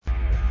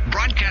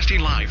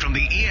Broadcasting live from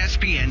the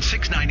ESPN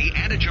 690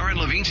 Anajar and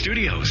Levine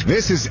studios.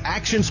 This is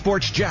Action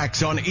Sports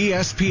Jacks on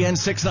ESPN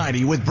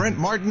 690 with Brent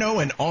Martineau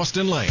and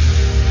Austen Lane.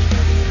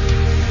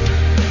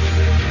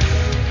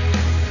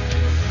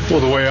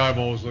 Well, the way I've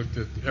always looked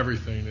at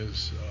everything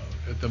is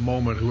at the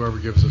moment, whoever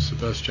gives us the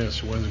best chance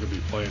to win is going to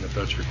be playing, if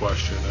that's your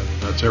question.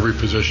 And that's every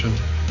position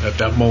at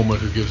that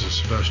moment who gives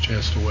us the best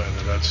chance to win.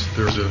 And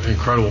there's an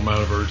incredible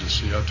amount of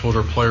urgency. I told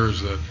our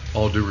players that,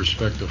 all due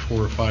respect to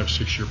 4 or 5,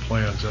 6-year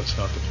plans, that's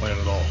not the plan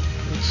at all.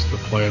 The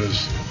plan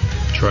is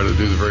to try to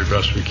do the very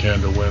best we can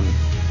to win.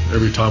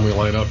 Every time we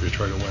line up, you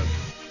try to win.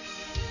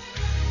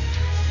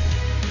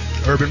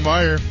 Urban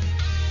Meyer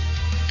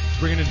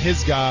bringing in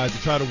his guys to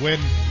try to win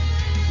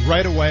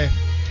right away.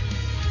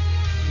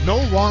 No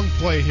long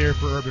play here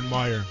for Urban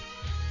Meyer.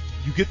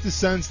 You get the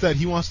sense that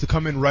he wants to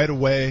come in right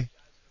away,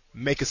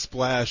 make a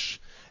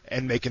splash,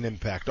 and make an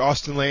impact.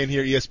 Austen Lane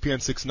here,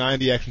 ESPN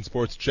 690, Action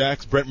Sports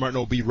Jacks. Brent Martin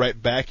will be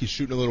right back. He's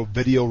shooting a little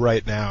video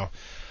right now.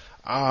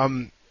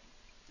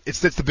 It's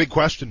the big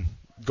question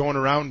going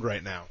around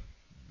right now.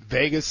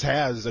 Vegas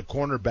has a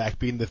cornerback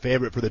being the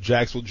favorite for the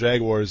Jacksonville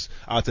Jaguars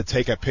to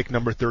take at pick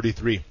number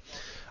 33.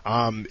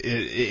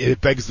 It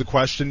begs the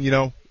question,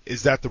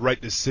 is that the right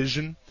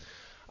decision?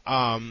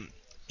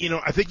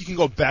 I think you can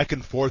go back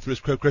and forth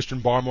with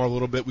Christian Barmore a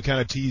little bit. We kind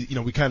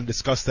of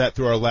discussed that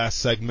through our last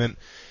segment.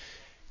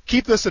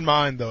 Keep this in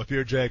mind, though, if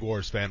you're a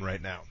Jaguars fan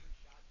right now.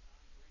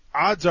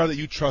 Odds are that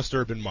you trust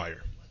Urban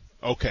Meyer.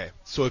 Okay,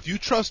 so if you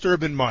trust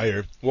Urban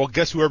Meyer, well,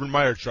 guess who Urban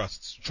Meyer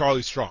trusts?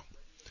 Charlie Strong.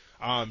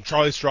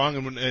 Charlie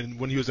Strong, and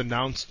when he was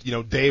announced,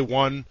 day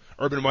one,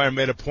 Urban Meyer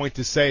made a point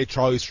to say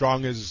Charlie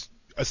Strong is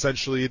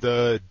essentially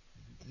the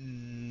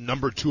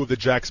number 2 of the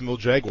Jacksonville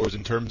Jaguars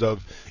in terms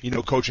of,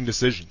 coaching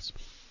decisions.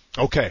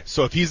 Okay,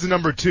 so if he's the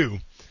number 2,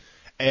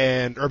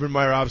 and Urban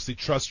Meyer obviously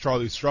trusts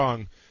Charlie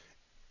Strong,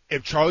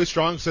 if Charlie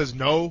Strong says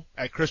no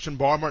at Christian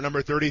Barmore at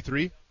number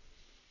 33,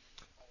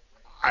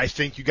 I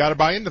think you got to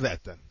buy into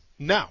that then.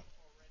 Now,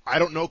 I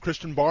don't know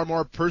Christian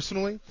Barmore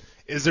personally.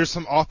 Is there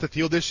some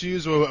off-the-field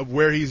issues of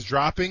where he's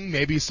dropping?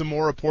 Maybe some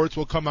more reports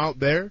will come out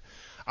there.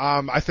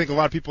 I think a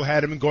lot of people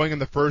had him going in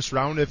the first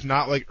round, if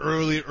not like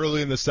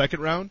early in the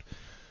second round.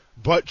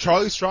 But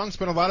Charlie Strong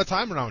spent a lot of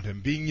time around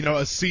him, being,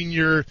 a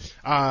senior,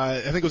 I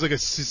think it was like a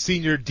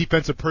senior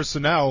defensive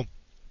personnel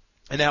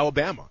in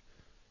Alabama.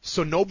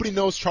 So nobody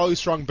knows Charlie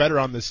Strong better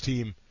on this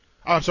team.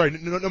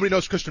 Nobody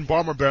knows Christian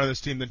Barmore better on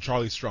this team than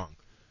Charlie Strong.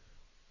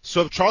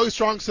 So if Charlie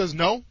Strong says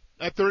no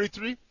at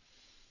 33,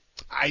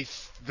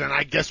 then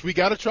I guess we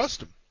got to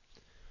trust him.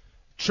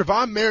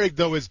 Trevon Merrick,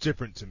 though, is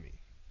different to me.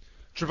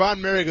 Trevon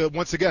Merrick,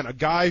 once again, a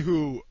guy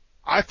who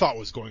I thought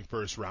was going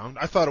first round.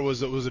 I thought it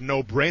was a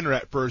no-brainer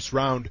at first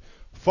round.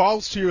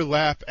 Falls to your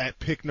lap at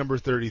pick number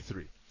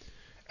 33.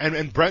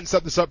 And Brent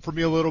set this up for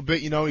me a little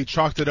bit. He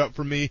chalked it up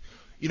for me.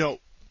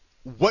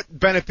 What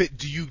benefit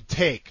do you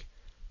take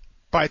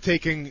by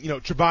taking,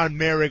 Trevon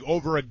Merrick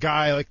over a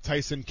guy like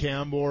Tyson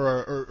Campbell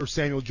or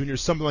Samuel Jr.,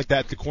 something like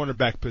that at the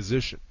cornerback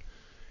position?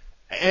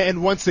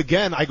 And once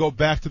again, I go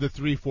back to the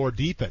 3-4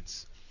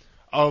 defense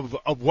of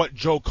what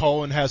Joe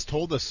Cullen has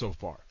told us so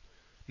far.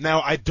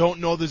 Now, I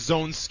don't know the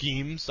zone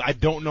schemes. I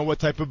don't know what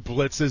type of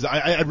blitzes.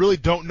 I really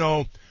don't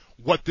know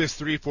what this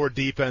 3-4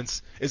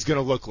 defense is going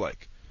to look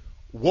like.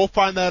 We'll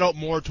find that out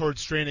more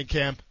towards training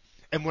camp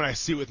and when I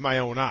see it with my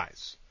own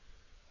eyes.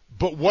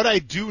 But what I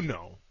do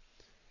know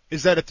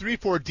is that a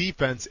 3-4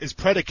 defense is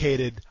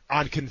predicated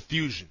on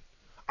confusion,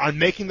 on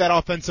making that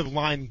offensive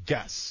line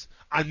guess,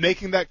 on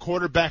making that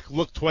quarterback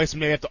look twice and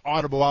maybe have to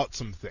audible out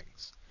some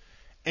things.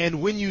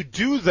 And when you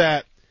do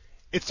that,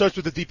 it starts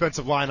with the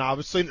defensive line,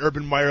 obviously, and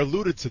Urban Meyer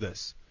alluded to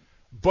this.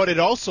 But it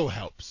also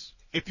helps.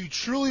 If you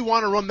truly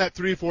want to run that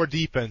 3-4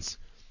 defense,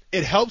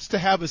 it helps to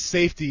have a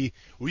safety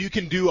where you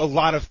can do a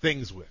lot of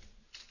things with,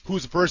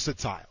 who's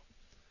versatile.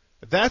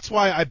 That's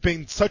why I've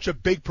been such a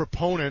big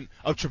proponent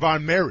of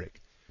Trevon Merrick,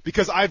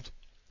 because I've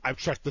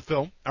checked the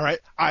film, all right?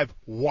 I've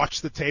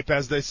watched the tape,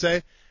 as they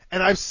say,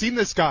 and I've seen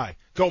this guy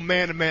go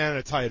man-to-man at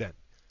a tight end.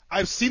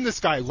 I've seen this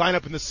guy line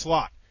up in the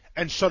slot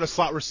and shut a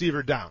slot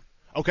receiver down.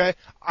 Okay?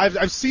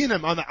 I've seen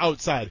him on the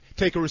outside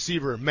take a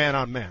receiver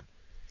man-on-man.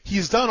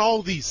 He's done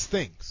all these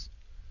things.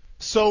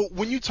 So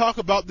when you talk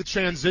about the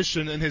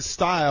transition in his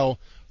style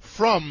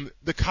from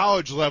the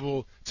college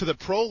level to the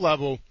pro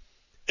level,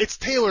 it's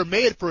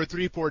tailor-made for a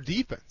 3-4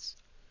 defense.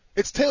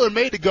 It's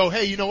tailor-made to go,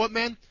 hey, you know what,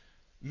 man?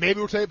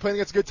 Maybe we're playing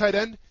against a good tight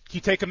end. Can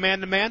you take a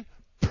man-to-man?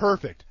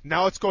 Perfect.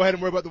 Now let's go ahead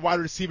and worry about the wide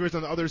receivers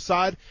on the other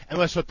side, and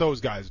let's shut those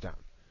guys down.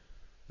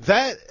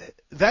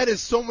 That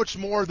is so much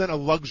more than a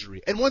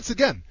luxury. And once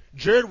again,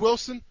 Jared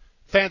Wilson,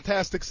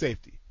 fantastic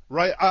safety,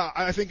 right?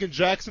 I think in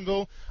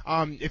Jacksonville,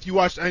 if you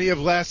watched any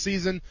of last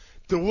season,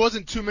 there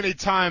wasn't too many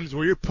times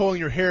where you're pulling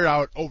your hair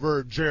out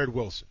over Jared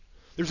Wilson.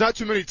 There's not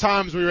too many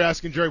times where you're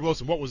asking Jared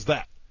Wilson, what was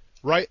that,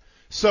 right?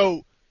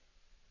 So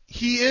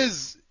he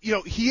is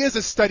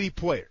a steady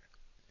player.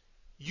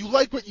 You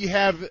like what you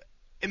have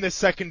in the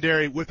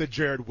secondary with a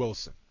Jared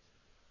Wilson.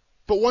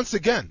 But once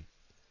again,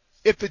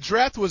 if the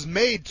draft was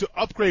made to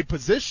upgrade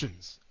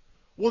positions,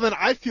 well, then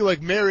I feel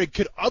like Merrick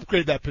could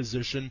upgrade that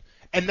position,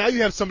 and now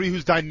you have somebody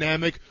who's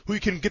dynamic, who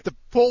can get the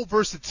full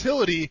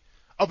versatility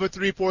of a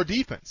 3-4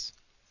 defense.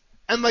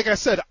 And like I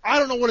said, I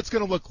don't know what it's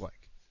going to look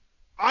like.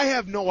 I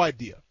have no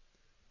idea.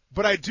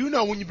 But I do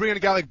know when you bring in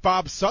a guy like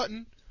Bob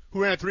Sutton,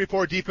 who ran a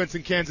 3-4 defense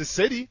in Kansas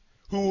City,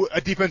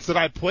 a defense that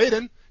I played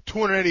in,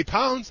 280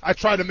 pounds, I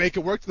tried to make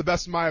it work to the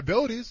best of my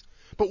abilities.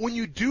 But when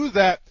you do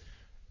that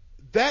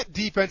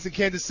defense in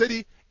Kansas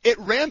City, it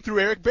ran through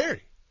Eric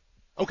Berry.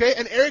 Okay?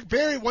 And Eric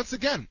Berry, once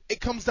again,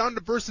 it comes down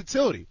to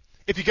versatility.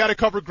 If you got to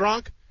cover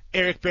Gronk,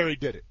 Eric Berry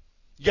did it.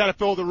 You got to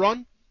fill the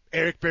run,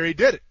 Eric Berry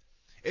did it.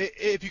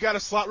 If you got a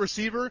slot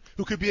receiver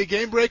who could be a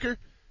game breaker,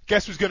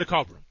 guess who's going to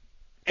cover him?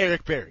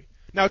 Eric Berry.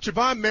 Now,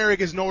 Javon Merrick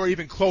is nowhere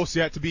even close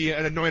yet to be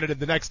anointed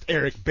the next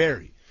Eric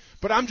Berry.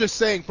 But I'm just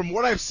saying, from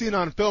what I've seen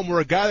on film, where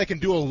a guy that can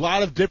do a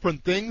lot of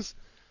different things,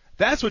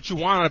 that's what you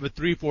want out of a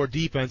 3-4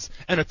 defense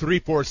and a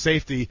 3-4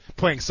 safety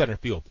playing center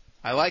field.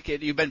 I like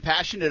it. You've been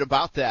passionate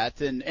about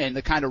that and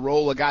the kind of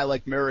role a guy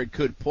like Merrick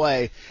could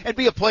play and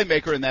be a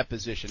playmaker in that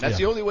position. That's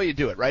the only way you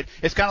do it, right?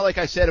 It's kind of like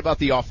I said about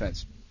the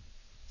offense.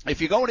 If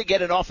you're going to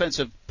get an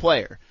offensive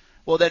player,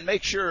 well, then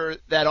make sure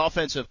that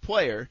offensive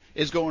player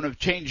is going to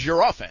change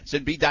your offense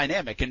and be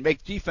dynamic and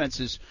make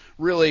defenses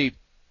really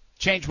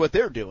change what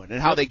they're doing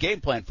and how they game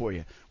plan for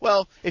you.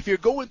 Well, if you're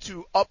going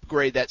to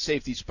upgrade that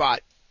safety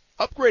spot,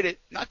 upgrade it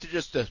not to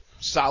just a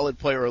solid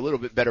player or a little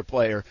bit better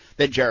player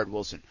than Jared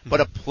Wilson, but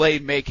a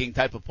playmaking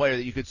type of player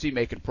that you could see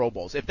making Pro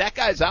Bowls. If that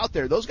guy's out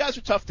there, those guys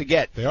are tough to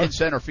get in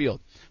center field.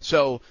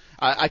 So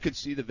I could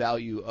see the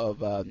value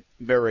of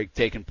Merrick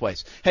taking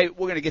place. Hey,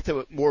 we're going to get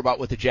to more about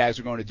what the Jags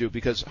are going to do,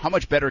 because how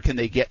much better can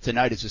they get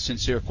tonight is a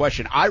sincere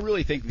question. I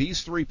really think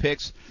these 3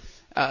 picks,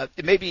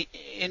 maybe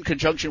in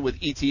conjunction with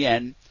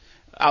ETN,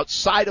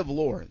 outside of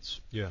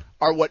Lawrence,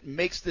 are what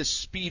makes this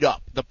speed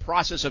up. The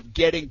process of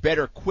getting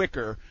better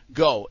quicker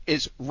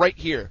is right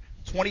here.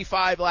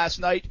 25 last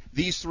night,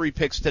 these 3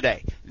 picks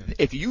today.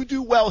 If you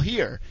do well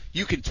here,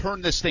 you can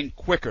turn this thing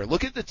quicker.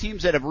 Look at the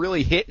teams that have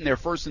really hit in their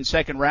first and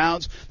second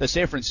rounds, the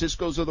San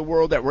Franciscos of the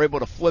world that were able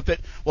to flip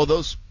it. Well,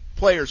 those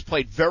players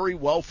played very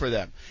well for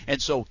them.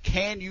 And so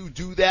can you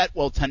do that?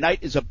 Well, tonight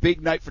is a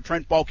big night for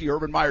Trent Baalke,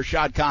 Urban Meyer,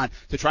 Shad Khan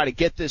to try to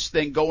get this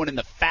thing going in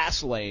the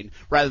fast lane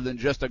rather than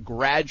just a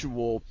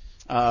gradual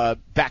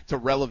back to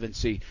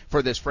relevancy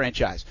for this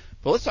franchise.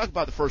 But let's talk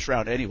about the first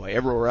round anyway,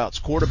 everywhere else.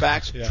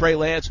 Quarterbacks, Trey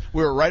Lance.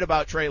 We were right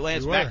about Trey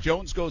Lance. Mac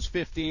Jones goes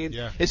 15.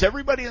 Is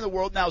everybody in the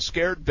world now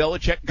scared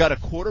Belichick got a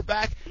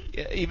quarterback,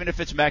 even if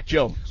it's Mac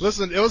Jones?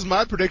 Listen, it was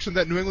my prediction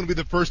that New England would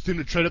be the first team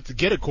to trade up to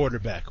get a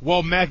quarterback.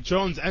 Well, Mac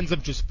Jones ends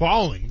up just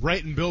falling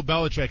right in Bill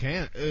Belichick's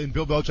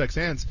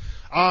hands.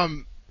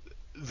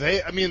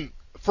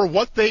 For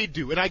what they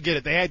do, and I get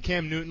it, they had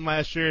Cam Newton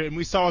last year, and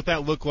we saw what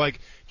that looked like.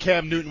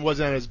 Cam Newton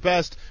wasn't at his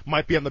best,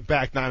 might be on the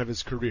back nine of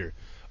his career.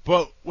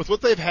 But with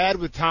what they've had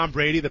with Tom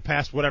Brady the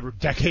past,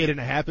 decade and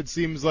a half, it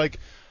seems like,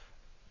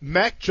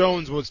 Mac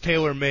Jones was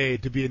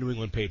tailor-made to be a New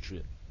England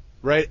Patriot,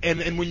 right?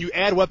 And when you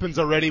add weapons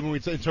already, in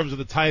terms of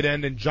the tight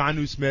end and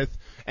Jonnu Smith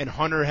and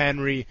Hunter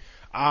Henry,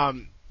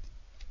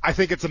 I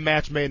think it's a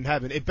match made in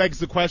heaven. It begs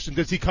the question,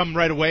 does he come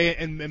right away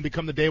and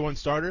become the day one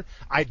starter?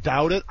 I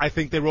doubt it. I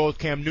think they roll with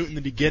Cam Newton in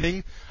the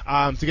beginning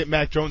to get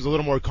Mac Jones a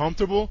little more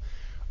comfortable.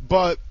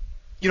 But,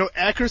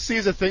 accuracy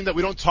is a thing that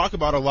we don't talk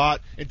about a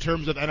lot in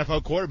terms of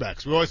NFL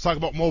quarterbacks. We always talk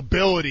about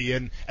mobility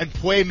and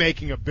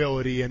playmaking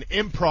ability and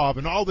improv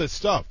and all this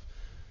stuff.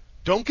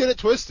 Don't get it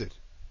twisted.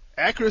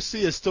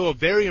 Accuracy is still a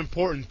very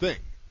important thing.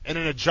 And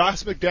in a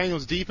Josh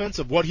McDaniels defense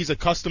of what he's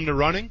accustomed to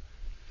running,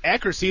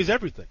 accuracy is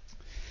everything.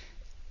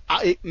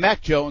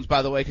 Mac Jones,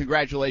 by the way,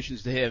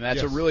 congratulations to him.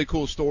 That's a really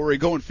cool story.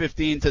 Going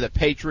 15 to the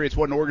Patriots,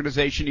 what an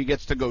organization he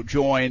gets to go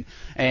join,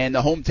 and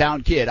the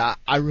hometown kid.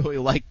 I really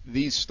like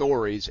these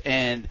stories,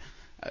 and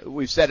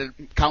we've said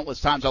it countless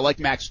times. I like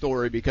Mac's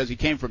story because he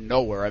came from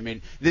nowhere. I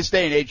mean, this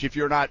day and age, if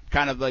you're not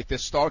kind of like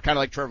this star, kind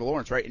of like Trevor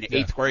Lawrence, right, in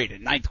 8th grade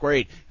and 9th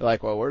grade, you're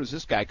like, well, where does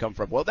this guy come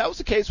from? Well, that was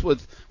the case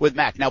with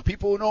Mac. Now,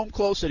 people who know him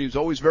close said he was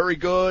always very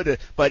good,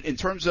 but in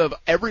terms of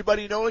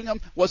everybody knowing him,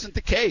 wasn't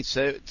the case.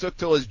 It took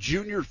till his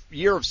junior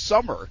year of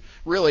summer,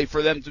 really,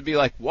 for them to be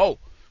like, whoa.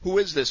 Who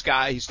is this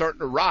guy? He's starting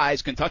to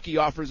rise. Kentucky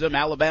offers him.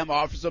 Alabama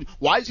offers him.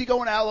 Why is he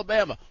going to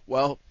Alabama?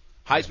 Well,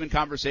 Heisman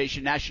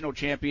conversation, national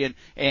champion,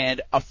 and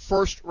a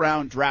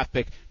first-round draft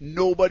pick.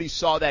 Nobody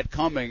saw that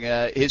coming.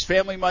 His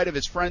family might have,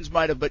 his friends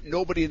might have, but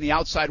nobody in the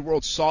outside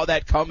world saw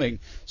that coming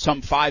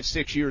some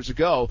 5-6 years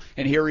ago,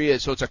 and here he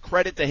is. So it's a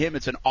credit to him.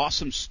 It's an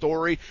awesome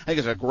story. I think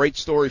it's a great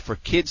story for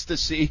kids to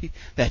see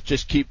that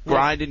just keep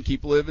grinding,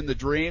 keep living the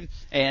dream,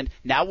 and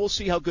now we'll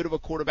see how good of a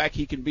quarterback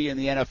he can be in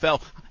the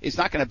NFL. He's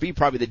not going to be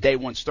probably the day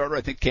one starter.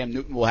 I think Cam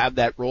Newton will have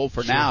that role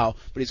for now,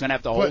 but he's going to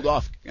have to hold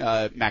off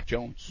Mac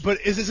Jones.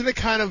 But isn't it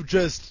kind of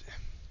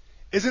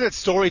isn't it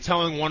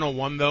storytelling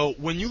 101 though?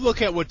 When you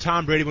look at what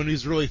Tom Brady, when he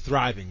was really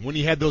thriving, when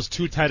he had those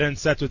 2 tight end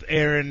sets with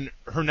Aaron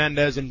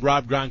Hernandez and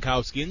Rob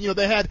Gronkowski, and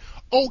they had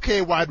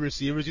okay wide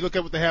receivers. You look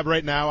at what they have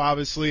right now,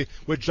 obviously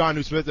with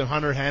Jonnu Smith and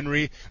Hunter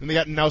Henry, and they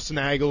got Nelson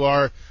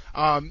Aguilar,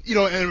 and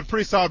a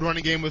pretty solid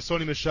running game with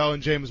Sony Michel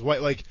and James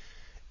White. Like,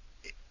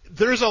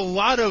 there's a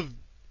lot of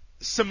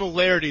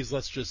similarities,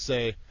 let's just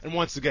say, and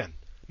once again,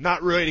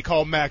 not really to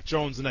call Mac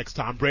Jones the next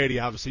Tom Brady.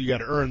 Obviously, you got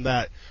to earn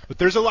that. But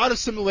there's a lot of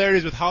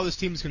similarities with how this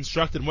team is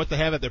constructed and what they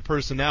have at their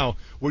personnel,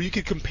 where you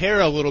could compare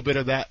a little bit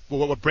of that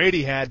with what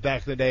Brady had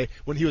back in the day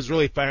when he was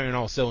really firing on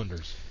all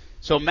cylinders.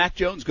 So Mac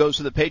Jones goes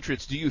to the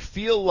Patriots. Do you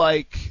feel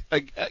like,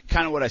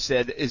 kind of what I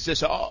said, is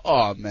this,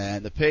 oh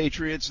man, the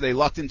Patriots, they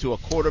lucked into a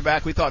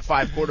quarterback. We thought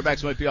 5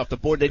 quarterbacks might be off the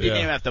board. They didn't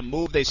even have to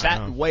move. They sat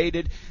and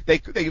waited. They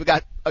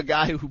got a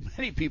guy who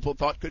many people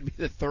thought could be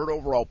the 3rd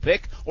overall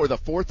pick or the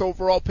 4th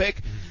overall pick.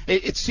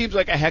 It seems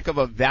like a heck of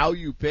a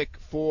value pick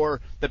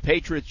for the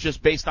Patriots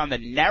just based on the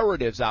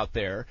narratives out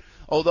there.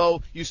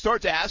 Although you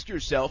start to ask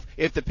yourself,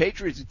 if the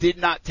Patriots did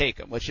not take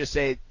him, let's just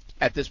say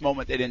at this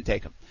moment they didn't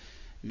take him,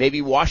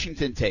 maybe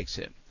Washington takes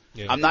him.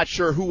 Yeah. I'm not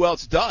sure who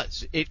else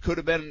does. It could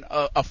have been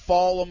a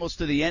fall almost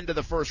to the end of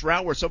the first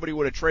round where somebody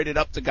would have traded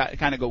up to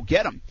kind of go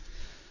get him.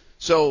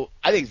 So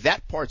I think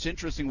that part's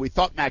interesting. We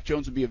thought Mac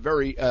Jones would be a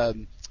very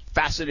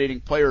fascinating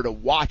player to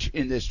watch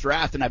in this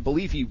draft, and I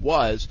believe he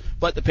was.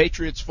 But the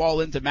Patriots fall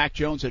into Mac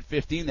Jones at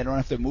 15. They don't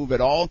have to move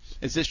at all.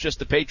 Is this just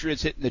the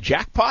Patriots hitting the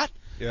jackpot?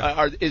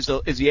 Yeah. Is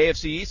the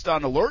AFC East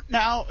on alert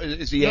now?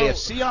 Is the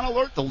AFC on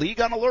alert? The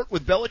league on alert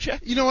with Belichick?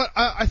 You know what?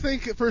 I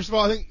think, first of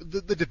all, I think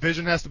the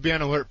division has to be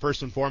on alert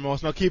first and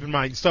foremost. Now, keep in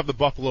mind, you still have the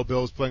Buffalo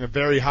Bills playing a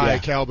very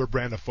high-caliber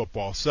brand of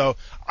football. So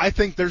I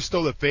think they're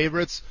still the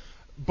favorites.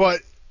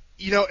 But,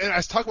 you know, and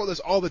I talk about this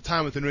all the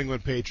time with the New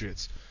England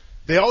Patriots.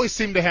 They always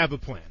seem to have a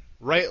plan,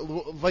 right?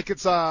 Like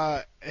it's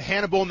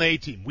Hannibal and the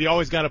A-Team. We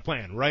always got a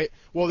plan, right?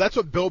 Well, that's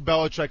what Bill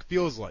Belichick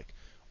feels like.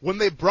 When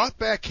they brought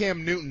back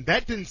Cam Newton,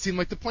 that didn't seem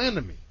like the plan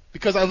to me.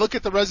 Because I look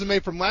at the resume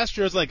from last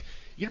year, I was like,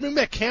 you bring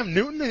back Cam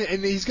Newton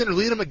and he's going to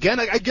lead them again?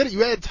 I get it,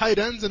 you added tight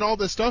ends and all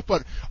this stuff,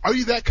 but are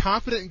you that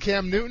confident in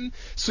Cam Newton?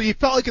 So you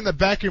felt like in the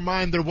back of your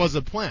mind there was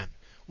a plan.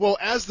 Well,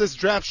 as this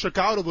draft shook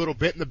out a little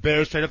bit and the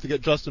Bears tried to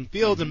get Justin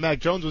Fields and Mac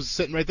Jones was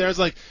sitting right there, I was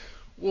like,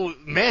 well,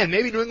 man,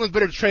 maybe New England's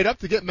better to trade up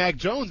to get Mac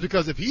Jones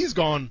because if he's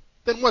gone,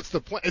 then what's the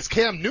plan? Is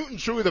Cam Newton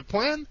truly the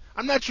plan?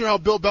 I'm not sure how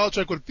Bill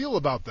Belichick would feel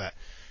about that.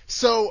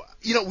 So,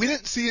 you know, we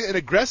didn't see an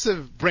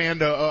aggressive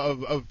brand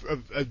of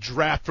a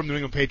draft from the New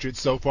England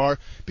Patriots so far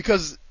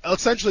because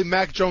essentially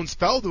Mac Jones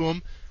fell to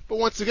him. But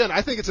once again,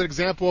 I think it's an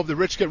example of the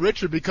rich get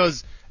richer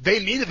because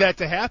they needed that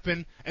to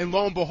happen, and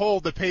lo and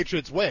behold, the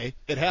Patriots' way,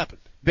 it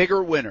happened.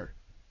 Bigger winner,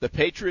 the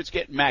Patriots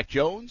getting Mac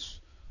Jones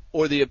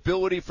or the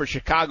ability for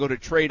Chicago to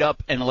trade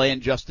up and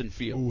land Justin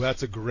Fields? Ooh,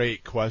 that's a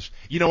great question.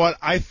 You know what?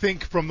 I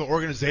think from the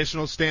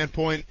organizational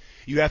standpoint,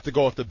 you have to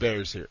go with the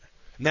Bears here.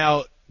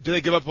 Now, do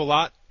they give up a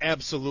lot?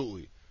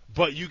 Absolutely.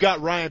 But you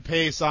got Ryan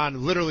Pace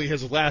on literally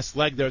his last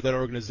leg there at that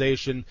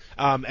organization,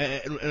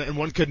 and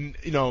one could,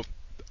 you know,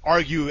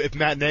 argue if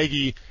Matt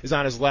Nagy is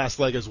on his last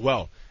leg as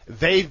well.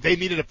 They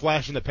needed a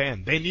flash in the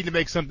pan. They need to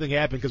make something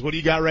happen because what do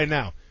you got right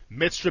now?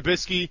 Mitch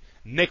Trubisky,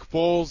 Nick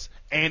Foles,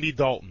 Andy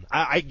Dalton.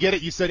 I get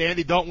it. You said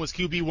Andy Dalton was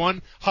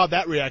QB1. How'd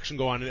that reaction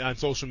go on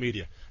social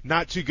media?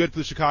 Not too good for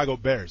the Chicago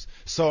Bears.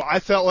 So I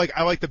felt like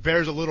I like the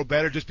Bears a little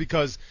better just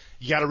because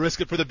you got to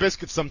risk it for the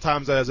biscuits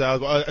sometimes, as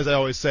I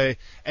always say.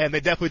 And they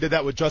definitely did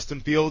that with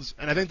Justin Fields,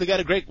 and I think they got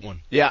a great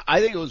one. Yeah, I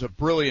think it was a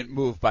brilliant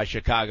move by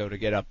Chicago to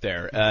get up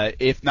there,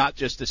 if not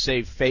just to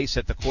save face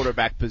at the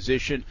quarterback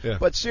position. Yeah.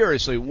 But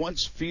seriously,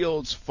 once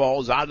Fields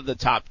falls out of the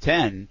top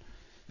 10,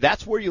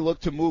 that's where you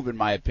look to move, in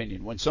my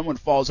opinion. When someone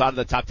falls out of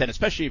the top 10,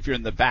 especially if you're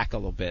in the back a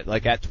little bit,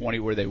 like at 20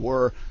 where they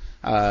were,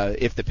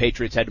 if the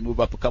Patriots had to move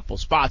up a couple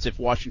spots, if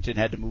Washington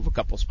had to move a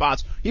couple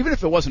spots, even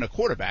if it wasn't a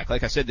quarterback.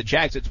 Like I said, the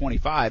Jags at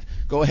 25,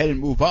 go ahead and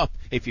move up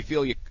if you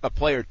feel a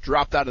player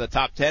dropped out of the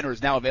top 10 or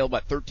is now available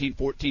at 13,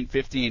 14,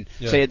 15,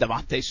 say a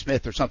Devontae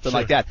Smith or something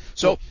like that.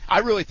 So I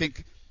really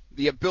think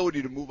the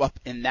ability to move up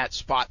in that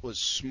spot was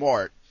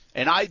smart.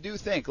 And I do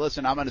think,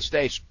 listen, I'm going to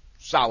stay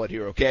solid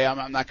here, okay?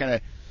 I'm not going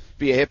to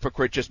be a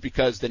hypocrite just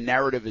because the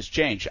narrative has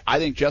changed. I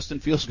think Justin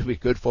Fields is going to be a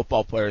good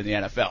football player in the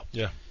NFL.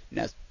 Yeah.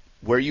 Now,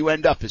 where you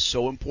end up is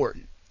so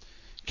important.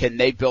 Can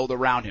they build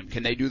around him?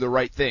 Can they do the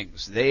right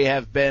things? They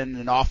have been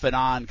an off and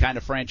on kind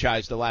of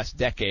franchise the last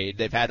decade.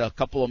 They've had a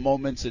couple of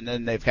moments and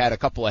then they've had a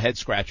couple of head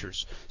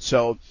scratchers.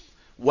 So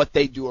what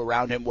they do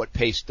around him, what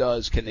Pace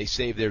does, can they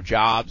save their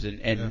jobs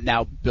and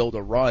now build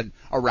a run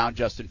around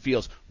Justin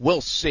Fields?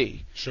 We'll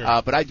see. Sure.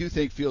 But I do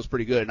think Fields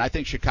pretty good. And I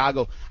think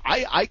Chicago,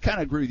 I kind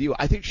of agree with you.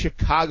 I think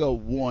Chicago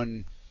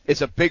won.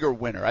 It's a bigger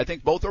winner. I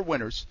think both are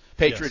winners,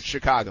 Patriots,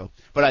 Chicago.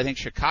 But I think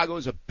Chicago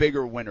is a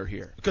bigger winner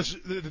here. Because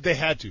they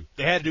had to.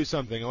 They had to do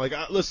something. Like,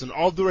 listen,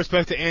 all due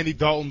respect to Andy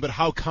Dalton, but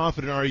how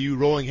confident are you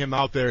rolling him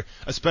out there,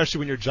 especially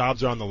when your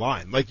jobs are on the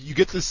line? Like, you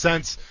get the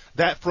sense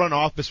that front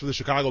office for the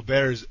Chicago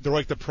Bears, they're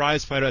like the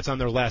prize fighter that's on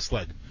their last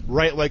leg,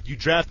 right? Like, you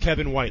draft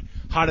Kevin White.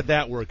 How did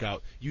that work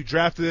out? You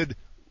drafted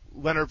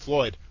Leonard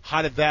Floyd.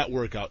 How did that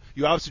work out?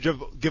 You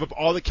obviously give up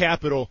all the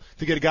capital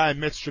to get a guy in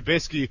Mitch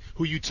Trubisky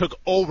who you took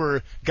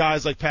over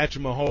guys like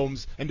Patrick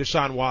Mahomes and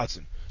Deshaun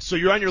Watson. So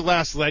you're on your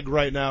last leg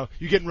right now.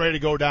 You're getting ready to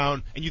go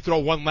down, and you throw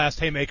one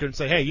last haymaker and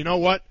say, hey, you know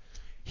what?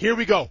 Here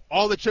we go.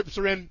 All the chips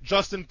are in.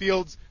 Justin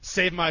Fields,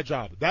 save my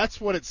job. That's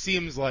what it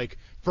seems like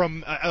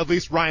from at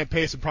least Ryan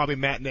Pace and probably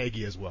Matt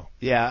Nagy as well.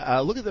 Yeah,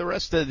 look at the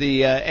rest of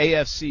the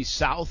AFC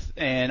South,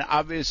 and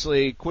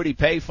obviously Kwity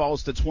Paye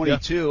falls to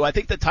 22. Yeah. I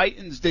think the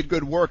Titans did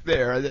good work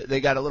there.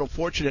 They got a little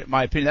fortunate, in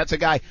my opinion. That's a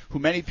guy who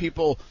many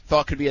people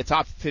thought could be a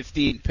top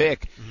 15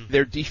 pick. Mm-hmm.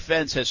 Their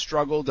defense has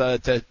struggled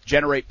to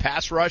generate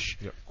pass rush.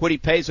 Yep.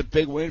 Kwity Paye is a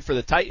big win for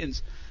the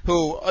Titans,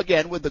 who,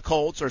 again, with the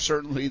Colts, are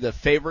certainly the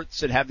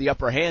favorites and have the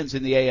upper hands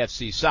in the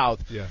AFC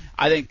South. Yeah.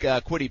 I think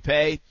Kwity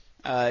Paye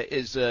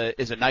is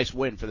a nice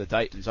win for the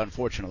Titans,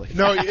 unfortunately.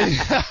 No,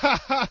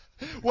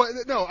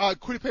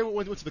 Kwity Paye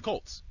went to the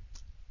Colts.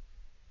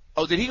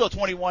 Oh, did he go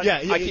 21? Yeah,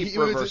 I keep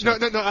reversing.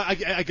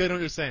 I get what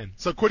you're saying.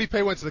 So Kwity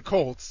Paye went to the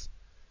Colts,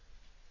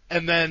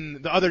 and then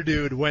the other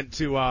dude went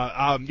to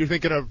you're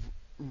thinking of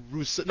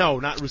Russo? No,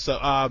 not Russo.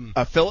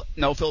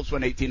 Phillips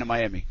went 18 to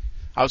Miami.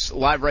 I was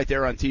live right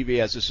there on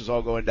TV as this was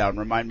all going down.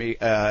 Remind me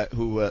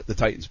who the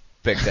Titans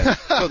picked then.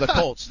 So the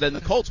Colts. Then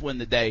the Colts win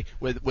the day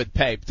with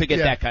Paye to get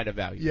that kind of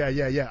value. Yeah.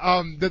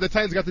 The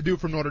Titans got the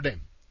dude from Notre Dame.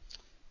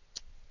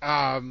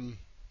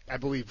 I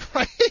believe,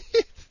 right?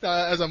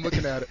 As I'm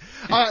looking at it.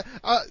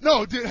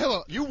 No, dude,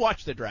 hello. You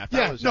watched the draft.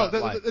 Yeah,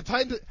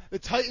 the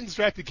Titans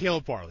drafted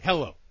Caleb Farley.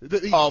 Hello.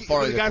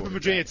 Farley, the guy from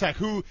Virginia Tech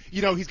who,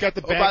 he's got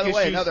the back by the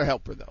way, issues. another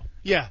helper, though.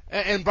 Yeah,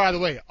 and by the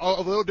way,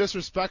 a little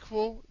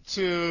disrespectful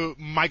to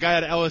my guy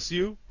at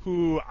LSU,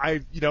 who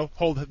I,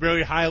 hold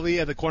very highly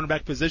at the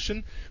cornerback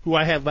position, who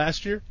I had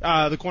last year,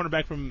 the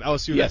cornerback from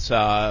LSU. Yes,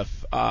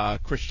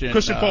 Christian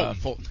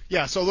Fulton.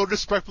 Yeah, so a little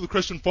disrespectful to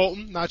Christian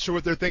Fulton. Not sure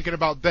what they're thinking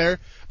about there.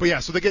 But yeah,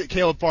 so they get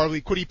Caleb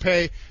Farley. Kwity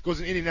Paye goes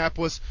in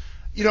Indianapolis.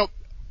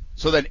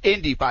 So then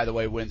Indy, by the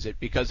way, wins it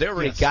because they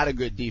already got a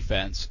good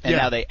defense, and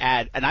now they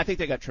add, and I think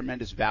they got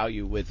tremendous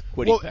value with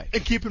Kwity Paye.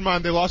 And keep in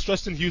mind, they lost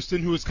Justin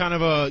Houston, who was kind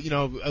of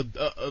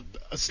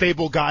a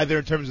stable guy there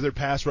in terms of their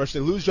pass rush. They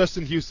lose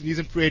Justin Houston. He's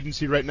in free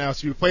agency right now,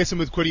 so you replace him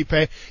with Kwity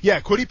Paye.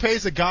 Yeah, Kwity Paye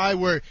is a guy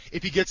where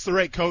if he gets the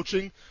right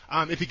coaching,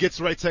 if he gets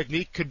the right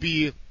technique, could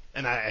be,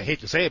 and I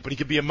hate to say it, but he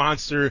could be a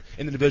monster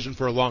in the division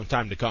for a long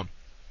time to come.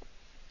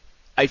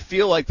 I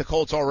feel like the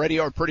Colts already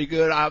are pretty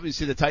good.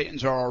 Obviously, the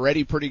Titans are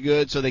already pretty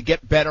good, so they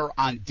get better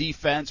on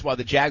defense while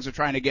the Jags are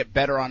trying to get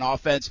better on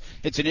offense.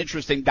 It's an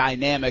interesting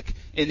dynamic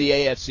in the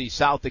AFC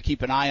South to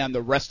keep an eye on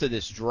the rest of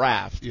this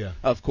draft,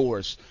 of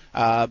course.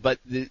 But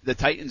the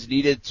Titans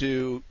needed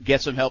to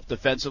get some help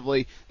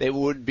defensively. They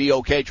would be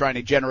okay trying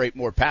to generate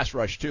more pass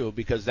rush, too,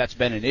 because that's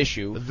been an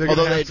issue,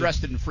 although they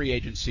addressed it in free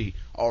agency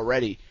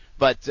already.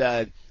 But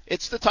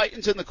it's the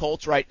Titans and the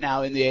Colts right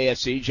now in the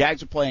AFC.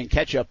 Jags are playing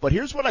catch-up. But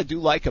here's what I do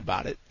like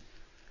about it.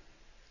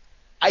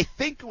 I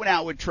think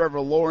now with Trevor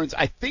Lawrence,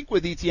 I think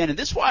with ETN, and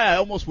this is why I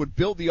almost would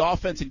build the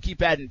offense and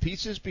keep adding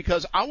pieces,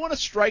 because I want to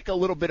strike a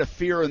little bit of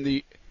fear in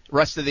the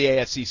rest of the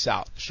AFC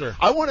South. Sure.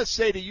 I want to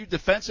say to you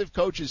defensive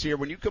coaches here,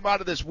 when you come out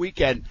of this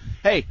weekend,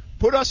 hey,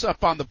 put us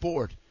up on the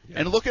board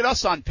and look at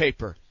us on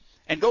paper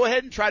and go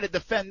ahead and try to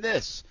defend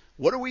this.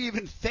 What are we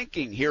even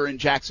thinking here in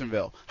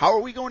Jacksonville? How are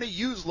we going to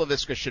use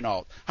Laviska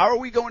Shenault? How are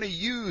we going to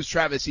use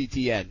Travis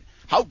Etienne?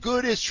 How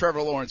good is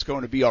Trevor Lawrence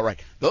going to be all right?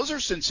 Those are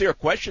sincere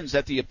questions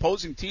that the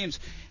opposing teams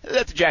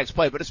that the Jags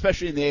play, but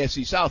especially in the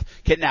AFC South,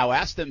 can now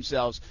ask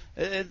themselves.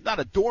 It's not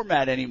a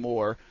doormat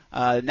anymore.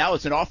 Now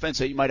it's an offense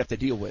that you might have to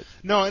deal with.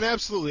 No, and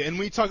absolutely. And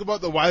we talk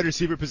about the wide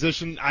receiver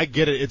position. I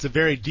get it. It's a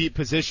very deep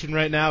position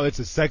right now. It's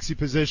a sexy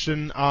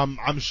position.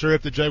 I'm sure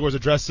if the Jaguars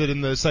address it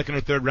in the second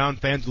or third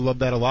round, fans will love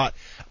that a lot.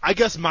 I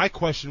guess my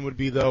question would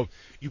be, though,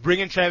 you bring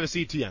in Travis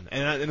Etienne,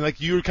 and like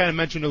you kind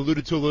of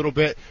alluded to a little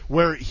bit,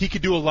 where he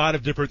could do a lot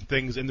of different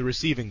things in the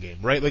receiving game,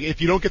 right? Like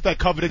if you don't get that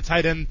coveted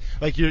tight end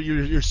like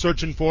you're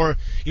searching for,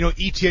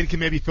 Etienne can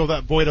maybe fill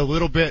that void a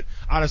little bit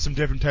out of some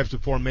different types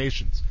of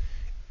formations.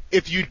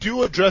 If you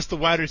do address the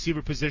wide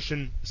receiver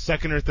position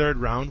second or third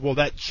round, well,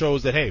 that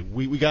shows that, hey,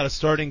 we got a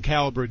starting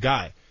caliber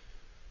guy.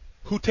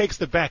 Who takes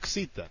the back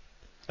seat then?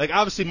 Like,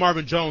 obviously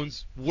Marvin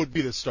Jones would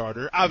be the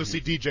starter.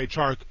 Obviously DJ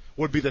Chark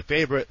would be the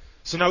favorite.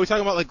 So now we're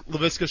talking about, like,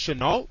 Laviska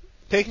Shenault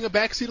taking a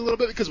back seat a little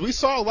bit, because we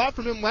saw a lot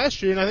from him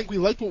last year, and I think we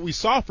liked what we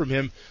saw from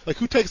him. Like,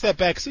 who takes that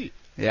back seat?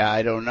 Yeah,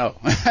 I don't know.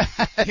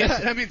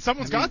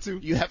 Someone's got to.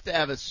 You have to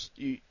have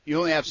you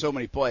only have so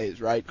many plays,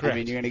 right? Correct. I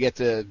mean, you're going to get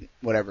to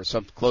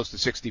close to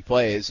 60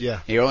 plays. Yeah.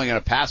 And you're only going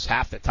to pass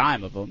half the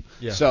time of them.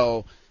 Yeah.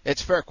 So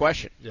it's a fair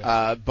question.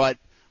 Yeah. But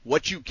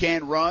what you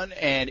can run,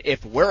 and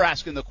if we're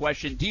asking the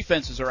question,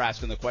 defenses are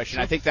asking the question.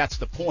 Sure. I think that's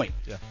the point.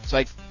 Yeah. It's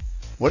like,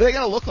 what are they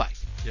going to look like?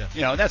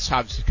 Yeah. That's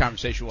obviously a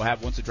conversation we'll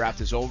have once the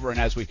draft is over, and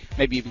as we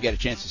maybe even get a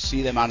chance to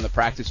see them out on the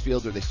practice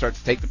field, or they start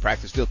to take the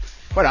practice field.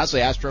 Quite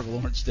honestly, I asked Trevor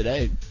Lawrence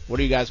today, what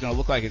are you guys going to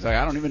look like? He's like,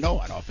 I don't even know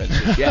on offense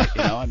just yet.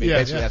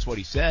 Basically that's what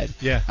he said.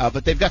 Yeah.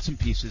 But they've got some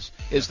pieces,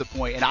 is the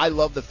point. And I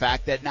love the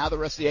fact that now the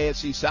rest of the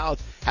AFC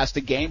South has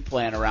to game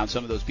plan around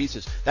some of those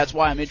pieces. That's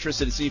why I'm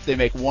interested to see if they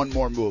make one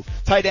more move.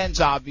 Tight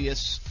end's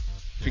obvious,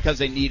 because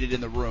they need it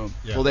in the room.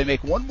 Yeah. Will they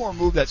make one more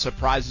move that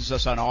surprises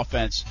us on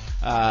offense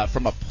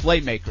from a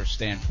playmaker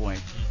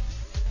standpoint?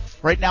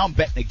 Right now I'm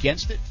betting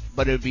against it,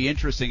 but it would be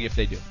interesting if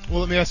they do. Well,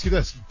 let me ask you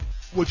this.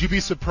 Would you be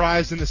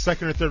surprised in the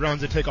second or third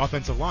rounds to take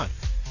offensive line?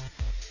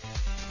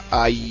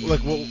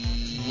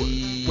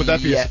 Would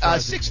that be a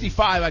surprise?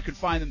 65, I could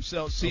find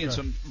themselves seeing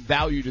some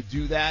value to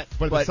do that.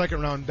 But the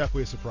second round,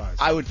 definitely a surprise.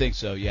 I would think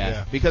so,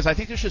 yeah. Because I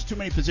think there's just too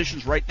many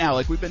positions right now,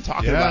 like we've been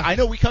talking about. I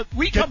know we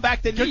come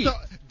back to need.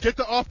 Get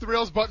the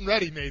off-the-rails button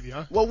ready, maybe,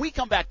 huh? Well, we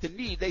come back to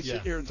need. They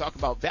sit here and talk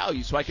about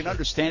value, so I can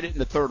understand it in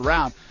the third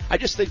round. I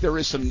just think there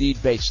is some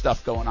need-based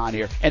stuff going on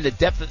here. And the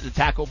depth at the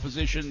tackle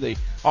position, the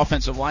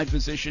offensive line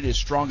position is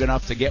strong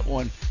enough to get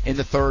one in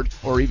the third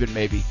or even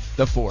maybe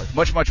the fourth.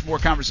 Much, much more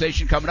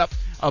conversation coming up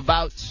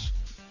about,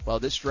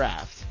 this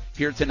draft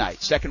here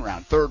tonight. Second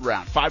round, third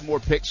round, 5 more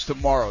picks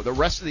tomorrow. The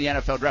rest of the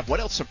NFL draft. What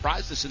else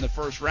surprised us in the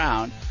first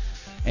round?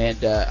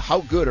 And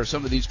how good are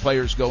some of these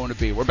players going to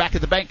be? We're back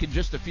at the bank in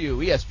just a few.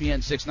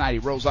 ESPN 690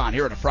 rolls on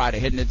here on a Friday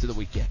heading into the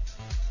weekend.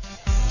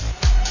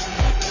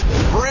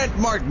 Brent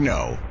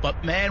Martineau.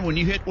 But, man, when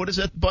you hit, what is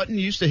that button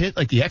you used to hit,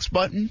 like the X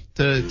button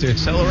to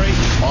accelerate?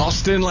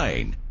 Austin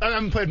Lane. I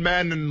haven't played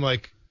Madden in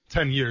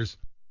 10 years.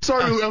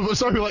 Sorry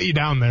to let you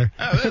down there.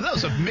 That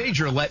was a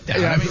major letdown.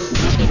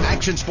 Yeah.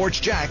 Action Sports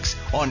Jacks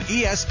on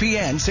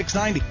ESPN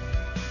 690.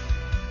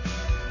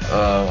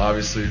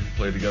 Obviously,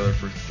 played together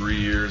for 3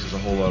 years. There's a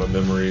whole lot of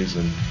memories,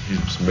 and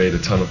he's made a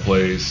ton of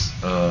plays.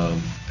 I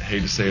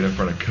hate to say it in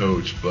front of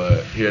Coach,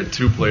 but he had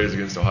 2 plays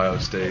against Ohio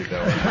State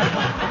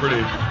that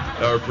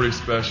were pretty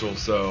special.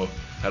 So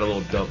had a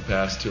little dump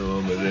pass to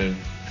him, and then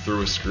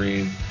threw a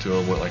screen to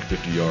him, went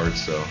 50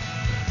 yards. So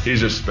he's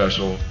just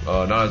special,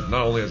 not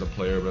only as a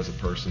player but as a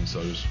person.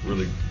 So just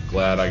really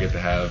glad I get to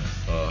have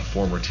a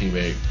former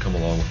teammate come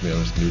along with me on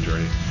this new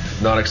journey.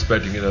 Not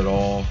expecting it at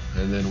all,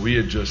 and then we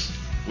had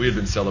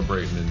been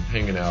celebrating and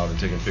hanging out and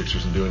taking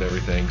pictures and doing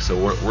everything. So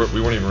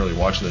we weren't even really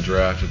watching the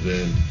draft, and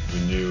then we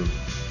knew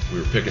we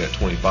were picking at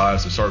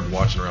 25, so started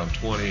watching around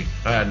 20.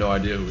 I had no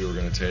idea who we were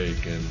going to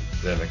take, and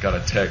then I got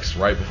a text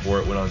right before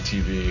it went on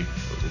TV.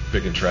 We're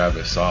picking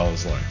Travis, so I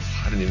was like,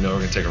 I didn't even know we were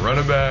going to take a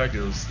running back.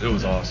 It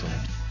was awesome.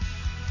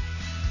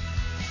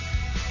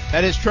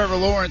 That is Trevor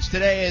Lawrence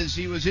today as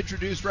he was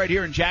introduced right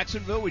here in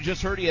Jacksonville. We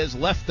just heard he has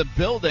left the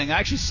building. I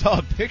actually saw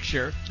a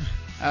picture.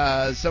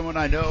 Someone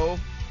I know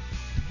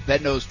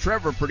that knows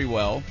Trevor pretty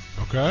well.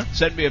 Okay.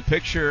 Sent me a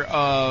picture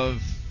of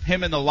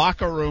him in the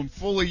locker room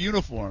fully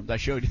uniformed. I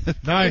showed you.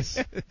 Nice.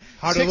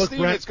 How did it look,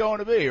 Brent? It's going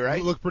to be, right?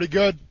 It looked pretty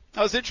good.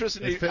 I was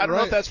interested. I don't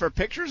know if that's for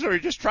pictures or he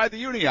just tried the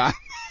uni on.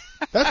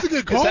 That's a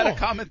good call. Is that a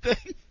common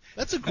thing?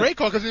 That's a great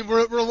call because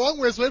we're a long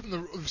ways away from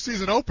the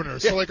season opener.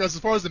 So, as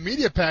far as the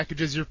media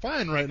packages, you're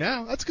fine right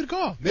now. That's a good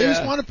call. Maybe you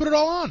just want to put it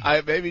all on.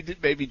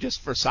 Maybe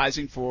just for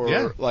sizing for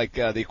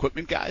the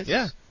equipment guys.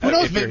 Yeah. Who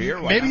knows?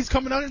 Maybe he's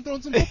coming out and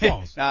throwing some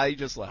footballs. Nah, he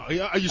just left.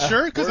 Are you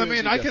sure? Because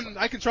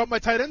I can show up my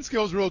tight end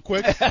skills real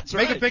quick. That's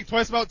Make right. him think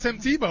twice about Tim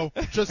Tebow.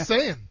 Just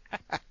saying.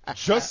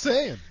 Just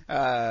saying.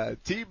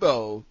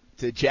 Tebow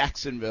to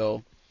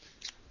Jacksonville.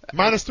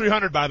 Minus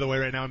 300, by the way,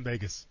 right now in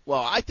Vegas.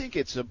 Well, I think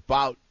it's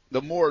about.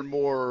 The more and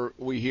more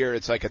we hear,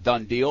 it's like a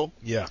done deal.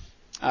 Yeah.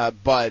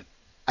 But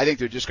I think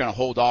they're just going to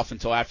hold off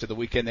until after the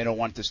weekend. They don't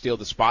want to steal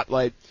the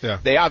spotlight. Yeah.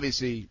 They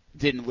obviously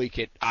didn't leak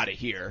it out of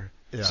here.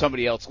 Yeah.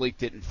 Somebody else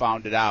leaked it and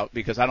found it out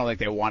because I don't think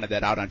they wanted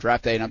that out on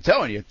draft day. And I'm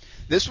telling you,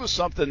 this was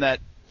something that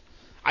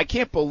I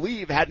can't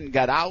believe hadn't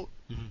got out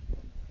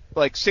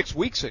 6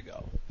 weeks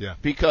ago. Yeah.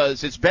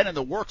 Because it's been in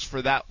the works for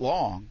that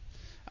long.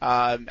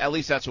 At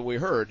least that's what we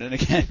heard. And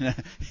again,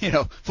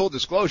 full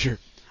disclosure.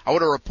 I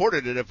would have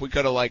reported it if we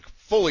could have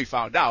fully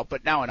found out,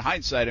 but now in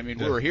hindsight, we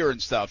were hearing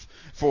stuff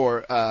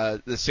for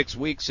the 6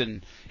 weeks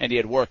and he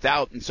had worked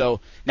out, and so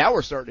now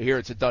we're starting to hear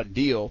it's a done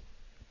deal,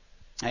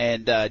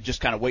 and just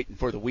kind of waiting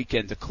for the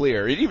weekend to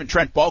clear. And even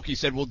Trent Baalke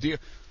said, "Well,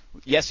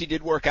 yes, he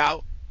did work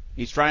out.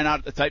 He's trying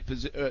out the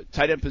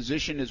tight end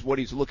position is what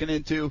he's looking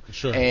into,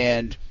 sure.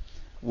 And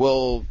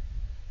we'll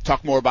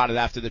talk more about it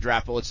after the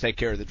draft. But let's take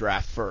care of the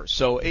draft first."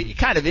 So it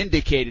kind of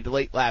indicated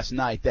late last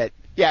night that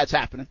it's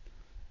happening.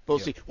 We'll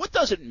see. What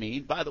does it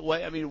mean, by the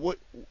way?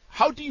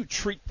 How do you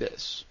treat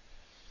this?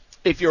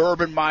 If you're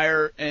Urban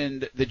Meyer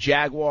and the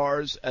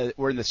Jaguars,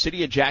 we're in the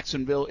city of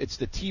Jacksonville. It's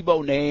the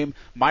Tebow name.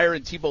 Meyer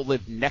and Tebow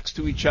live next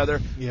to each other.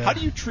 Yeah. How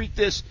do you treat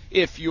this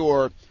if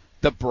you're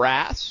the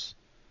brass,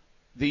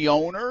 the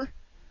owner,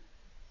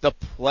 the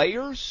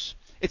players?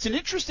 It's an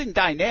interesting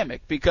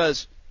dynamic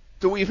because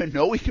do we even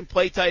know he can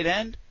play tight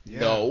end? Yeah.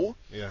 No.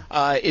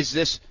 Yeah. Is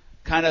this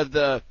kind of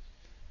the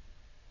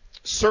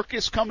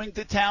circus coming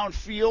to town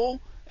feel?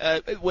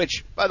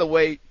 Which, by the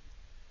way,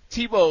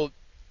 Tebow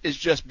is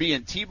just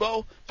being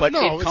Tebow, but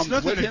it comes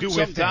with him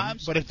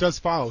sometimes. But it does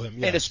follow him,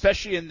 yes. And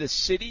especially in this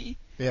city,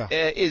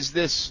 is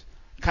this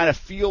kind of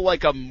feel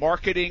like a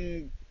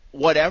marketing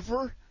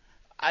whatever?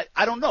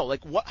 I don't know.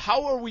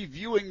 How are we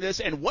viewing this,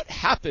 and what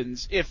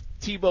happens if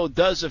Tebow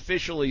does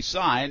officially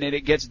sign and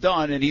it gets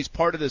done and he's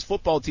part of this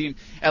football team,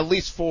 at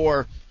least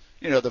for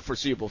the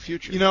foreseeable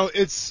future?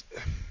 It's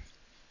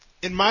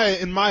in my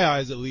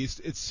eyes at least,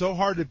 it's so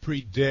hard to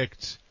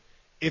predict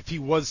if he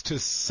was to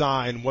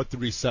sign what the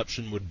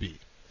reception would be.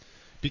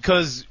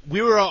 because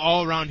we were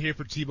all around here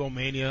for Tebow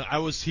Mania. I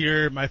was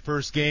here my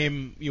first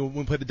game, when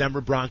we played the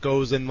Denver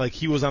Broncos, and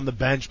he was on the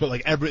bench.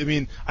 But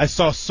I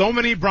saw so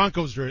many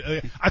Broncos.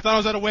 I thought I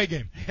was at a away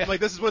game. I'm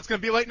this is what it's gonna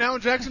be like now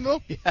in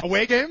Jacksonville. Yes.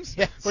 Away games.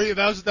 Yes. But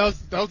that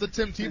was the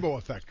Tim Tebow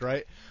effect,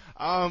 right?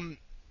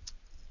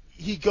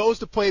 He goes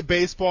to play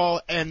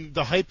baseball, and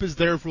the hype is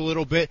there for a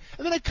little bit,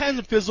 and then it kind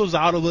of fizzles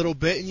out a little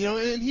bit,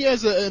 and he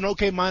has an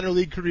okay minor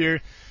league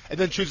career, and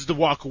then chooses to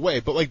walk away.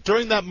 But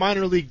during that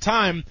minor league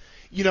time,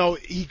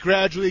 he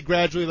gradually,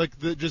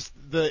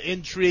 the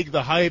intrigue,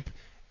 the hype,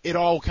 it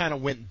all kind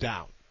of went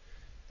down.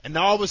 And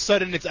now all of a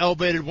sudden it's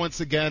elevated once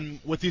again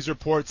with these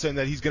reports saying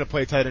that he's going to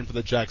play tight end for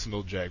the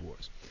Jacksonville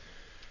Jaguars.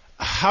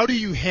 How do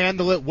you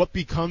handle it? What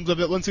becomes of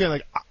it? Once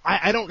again,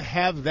 I don't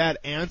have that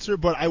answer,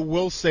 but I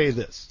will say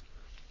this.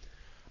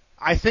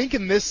 I think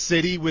in this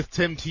city with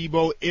Tim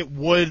Tebow, it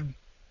would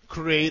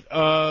create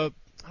I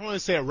don't want to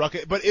say a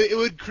ruckus, but it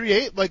would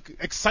create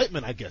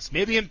excitement, I guess.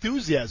 Maybe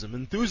enthusiasm.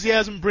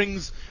 Enthusiasm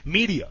brings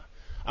media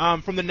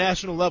from the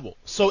national level.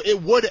 So it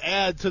would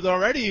add to the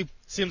already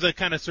seems like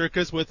kind of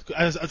circus with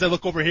as I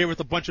look over here with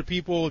a bunch of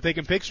people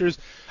taking pictures.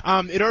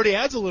 It already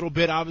adds a little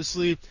bit,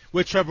 obviously,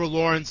 with Trevor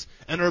Lawrence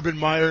and Urban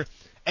Meyer.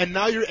 And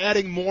now you're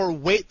adding more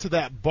weight to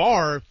that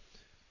bar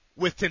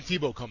with Tim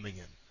Tebow coming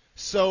in.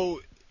 So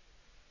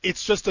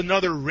it's just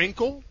another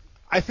wrinkle.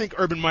 I think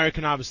Urban Meyer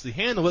can obviously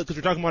handle it because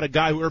we're talking about a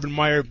guy who Urban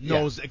Meyer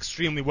knows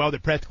extremely well. They're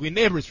practically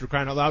neighbors, for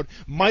crying out loud.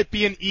 Might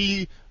be an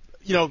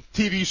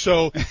TV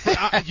show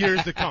for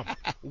years to come.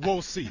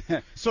 We'll see.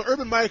 So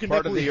Urban Meyer can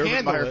definitely handle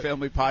it. Part of the Urban Meyer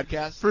family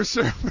podcast? For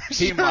sure.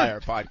 Team Meyer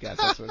podcast.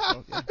 That's what it's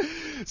called. Yeah.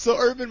 So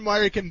Urban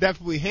Meyer can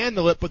definitely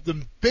handle it, but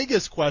the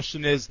biggest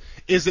question is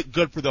it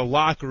good for the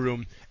locker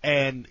room,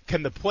 and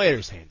can the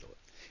players handle it?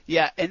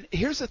 Yeah, and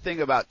here's the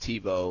thing about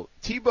Tebow.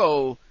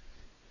 Tebow,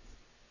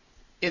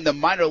 in the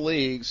minor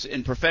leagues,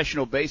 in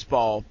professional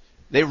baseball,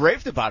 they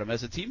raved about him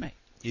as a teammate.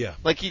 Yeah.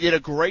 He did a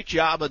great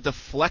job of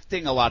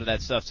deflecting a lot of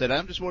that stuff. Said,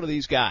 I'm just one of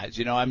these guys.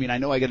 I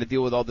know I got to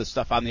deal with all this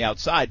stuff on the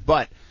outside,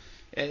 but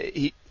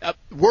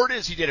word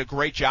is he did a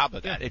great job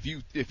of that. Yeah.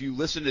 If you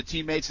listen to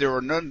teammates, there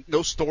were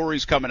no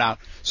stories coming out.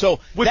 So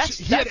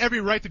he had every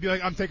right to be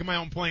I'm taking my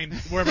own plane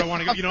wherever I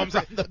want to go. You know what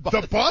I'm saying?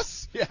 The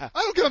bus? Yeah.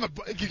 I don't get on the.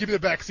 You give me the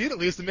back seat at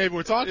least, and maybe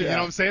we're talking. Yeah. You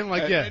know what I'm saying?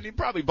 And he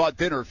probably bought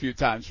dinner a few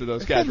times for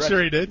those guys. I'm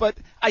sure he did. But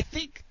I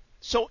think.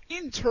 So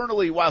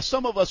internally, while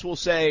some of us will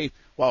say,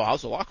 well,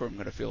 how's the locker room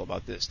going to feel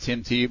about this?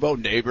 Tim Tebow,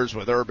 neighbors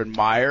with Urban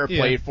Meyer,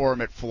 played for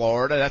him at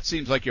Florida. That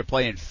seems like you're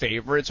playing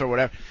favorites or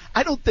whatever.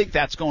 I don't think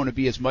that's going to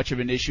be as much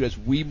of an issue as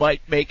we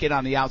might make it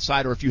on the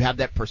outside, or if you have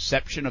that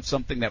perception of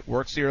something that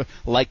works here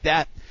like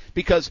that.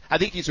 Because I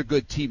think he's a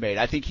good teammate.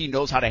 I think he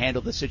knows how to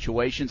handle the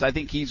situations. I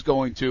think he's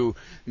going to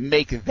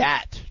make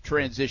that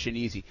transition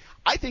easy.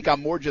 I think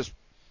I'm more just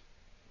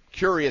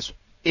curious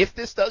if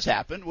this does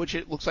happen, which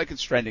it looks like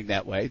it's trending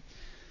that way.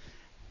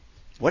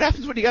 What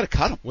happens when you got to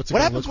cut him? What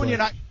happens when you're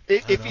not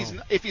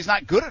if he's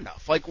not good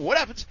enough? What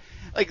happens?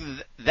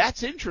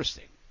 That's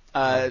interesting.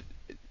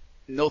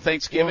 No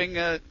Thanksgiving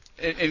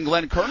in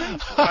Glen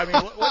Kernan.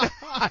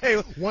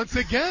 Hey, once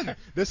again,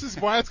 this is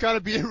why it's got to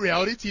be a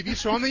reality TV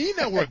show on the E!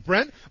 Network,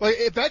 Brent.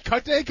 If that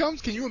cut day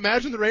comes, can you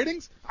imagine the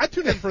ratings? I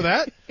tune in for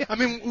that. I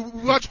mean,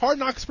 we watch Hard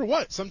Knocks for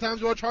what? Sometimes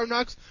we watch Hard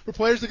Knocks for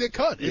players to get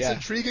cut. It's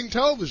intriguing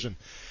television.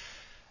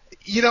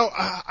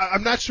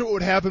 I'm not sure what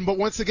would happen, but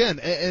once again,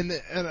 and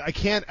I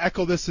can't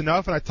echo this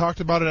enough, and I talked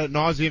about it ad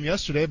nauseum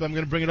yesterday, but I'm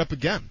going to bring it up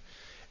again.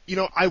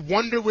 I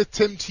wonder with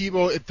Tim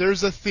Tebow if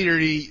there's a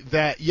theory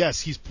that,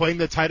 yes, he's playing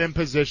the tight end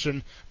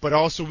position, but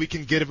also we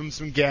can give him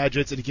some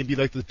gadgets, and he can be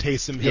like the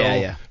Taysom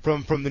Hill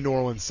from the New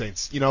Orleans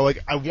Saints.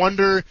 I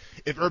wonder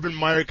if Urban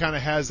Meyer kind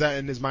of has that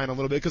in his mind a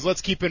little bit, because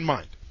let's keep in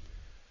mind,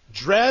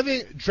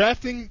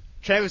 drafting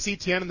Travis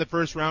Etienne in the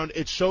first round,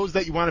 it shows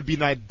that you want to be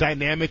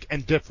dynamic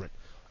and different.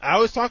 I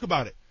always talk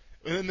about it.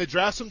 In the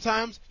draft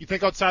sometimes, you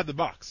think outside the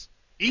box.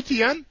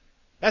 Etienne,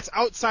 that's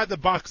outside the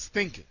box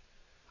thinking.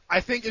 I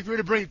think if you were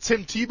to bring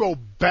Tim Tebow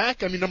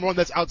back, number one,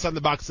 that's outside the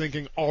box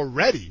thinking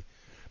already.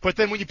 But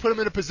then when you put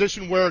him in a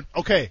position where,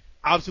 okay,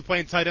 obviously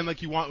playing tight end like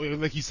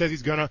he says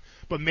he's gonna,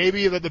 but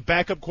maybe the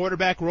backup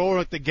quarterback role or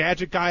like the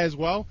gadget guy as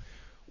well,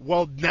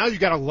 well, now you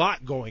got a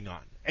lot going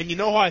on. And you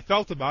know how I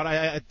felt about it.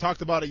 I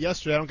talked about it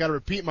yesterday. I don't got to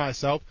repeat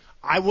myself.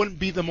 I wouldn't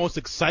be the most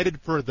excited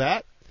for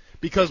that.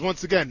 Because,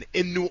 once again,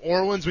 in New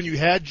Orleans, when you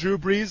had Drew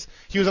Brees,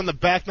 he was on the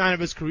back nine of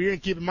his career.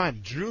 And keep in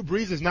mind, Drew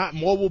Brees is not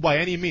mobile by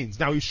any means.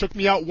 Now, he shook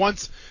me out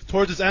once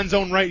towards his end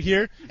zone right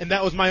here, and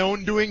that was my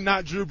own doing,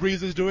 not Drew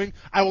Brees' doing.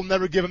 I will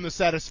never give him the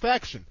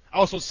satisfaction. I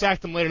also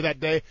sacked him later that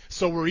day,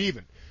 so we're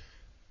even.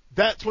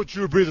 That's what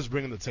Drew Brees is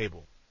bringing to the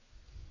table.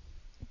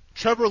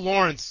 Trevor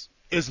Lawrence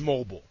is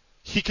mobile.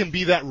 He can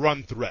be that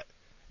run threat.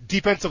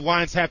 Defensive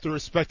lines have to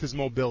respect his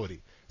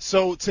mobility.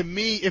 So, to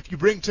me, if you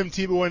bring Tim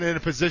Tebow in a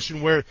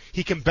position where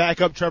he can back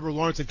up Trevor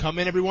Lawrence and come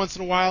in every once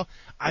in a while,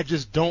 I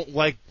just don't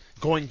like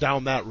going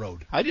down that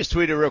road. I just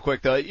tweeted real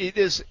quick, though. It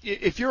is,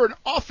 if you're an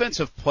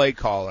offensive play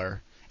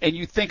caller and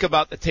you think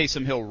about the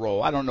Taysom Hill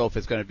role, I don't know if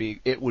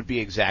it would be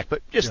exact,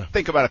 but just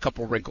think about a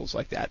couple wrinkles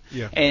like that.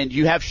 Yeah. And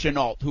you have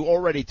Chenault, who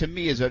already, to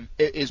me, is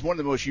one of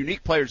the most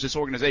unique players this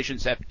organization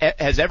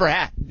has ever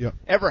had. Yeah.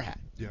 Ever had.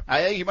 Yeah.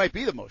 I think he might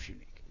be the most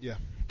unique. Yeah.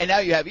 And now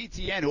you have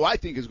Etienne, who I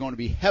think is going to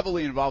be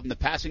heavily involved in the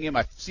passing game.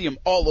 I see him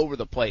all over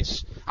the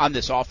place on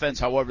this offense,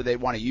 however they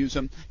want to use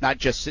him, not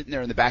just sitting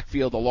there in the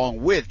backfield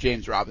along with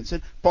James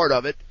Robinson, part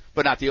of it,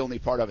 but not the only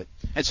part of it.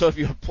 And so if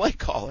you're a play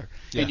caller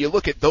and you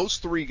look at those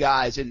three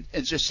guys and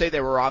just say they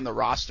were on the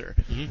roster,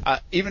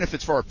 even if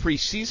it's for a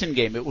preseason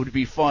game, it would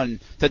be fun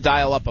to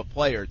dial up a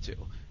play or two.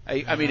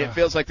 I mean, it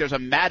feels like there's a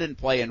Madden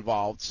play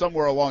involved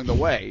somewhere along the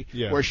way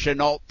where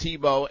Chenault,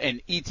 Tebow,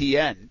 and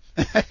Etienne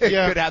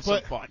could have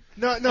some fun.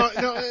 No,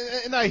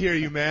 and I hear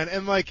you, man.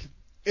 And, like,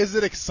 is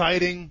it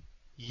exciting?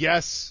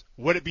 Yes.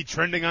 Would it be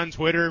trending on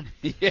Twitter?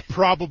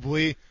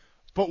 Probably.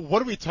 But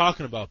what are we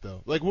talking about,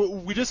 though? Like,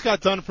 we just got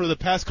done for the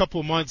past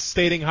couple of months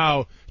stating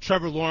how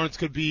Trevor Lawrence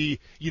could be,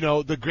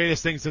 the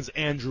greatest thing since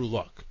Andrew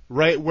Luck,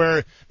 right?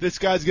 Where this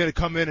guy's going to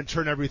come in and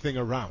turn everything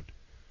around.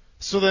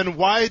 So then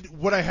why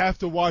would I have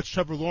to watch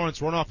Trevor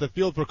Lawrence run off the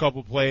field for a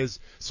couple plays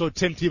so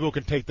Tim Tebow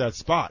can take that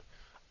spot?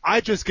 I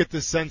just get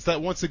the sense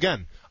that, once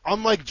again,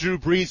 unlike Drew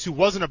Brees, who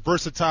wasn't a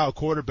versatile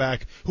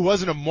quarterback, who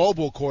wasn't a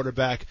mobile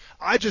quarterback,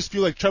 I just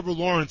feel like Trevor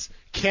Lawrence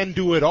can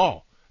do it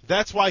all.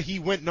 That's why he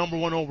went number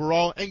 1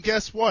 overall, and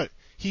guess what?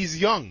 He's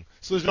young,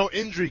 so there's no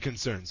injury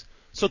concerns.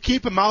 So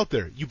keep him out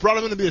there. You brought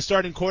him in to be the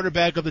starting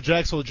quarterback of the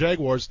Jacksonville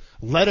Jaguars.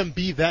 Let him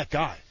be that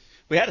guy.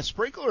 We had a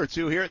sprinkler or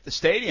two here at the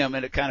stadium,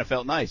 and it kind of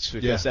felt nice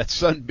because that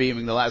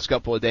sunbeaming the last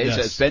couple of days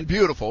has been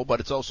beautiful,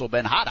 but it's also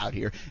been hot out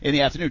here in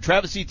the afternoon.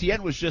 Travis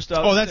Etienne was just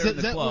out there in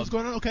the club. What's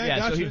going on? Okay, yeah,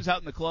 gotcha. So he was out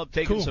in the club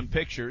taking some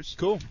pictures.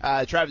 Cool.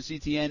 Travis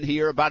Etienne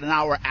here about an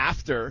hour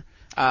after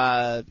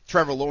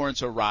Trevor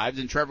Lawrence arrived,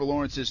 and Trevor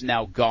Lawrence is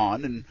now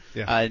gone.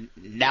 And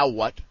now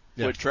what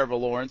with Trevor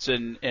Lawrence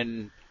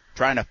and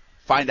trying to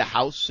find a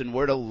house and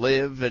where to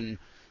live and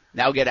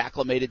now get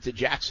acclimated to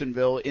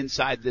Jacksonville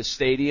inside this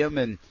stadium.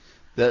 And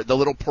the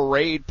little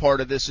parade part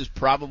of this is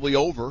probably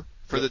over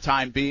for the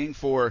time being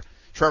for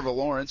Trevor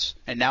Lawrence,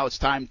 and now it's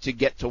time to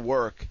get to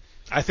work.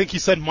 I think he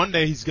said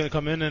Monday he's going to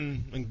come in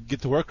and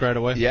get to work right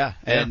away. Yeah.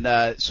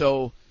 And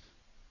so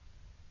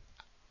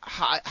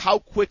how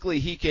quickly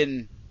he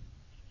can,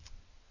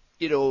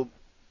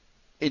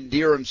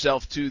 endear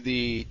himself to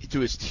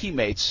his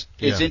teammates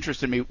is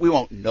interesting to me. We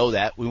won't know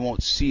that. We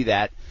won't see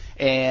that.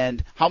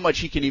 And how much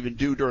he can even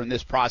do during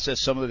this process.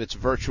 Some of it's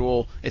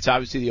virtual. It's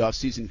obviously the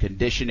off-season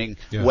conditioning.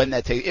 When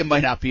that takes, it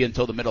might not be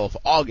until the middle of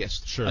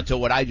August until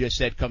what I just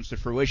said comes to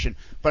fruition.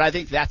 But I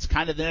think that's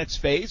kind of the next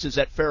phase. Is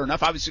that fair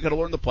enough? Obviously, he's got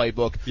to learn the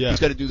playbook. He's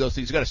got to do those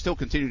things. He's got to still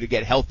continue to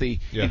get healthy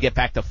and get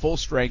back to full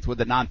strength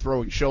with a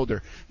non-throwing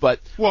shoulder.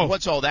 But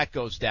once all that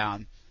goes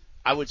down,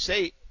 I would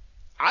say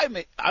I'm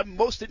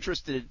most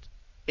interested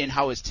in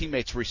how his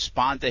teammates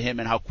respond to him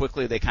and how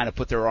quickly they kind of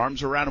put their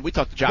arms around him. We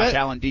talked to Josh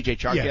Allen, DJ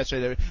Chark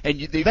yesterday, and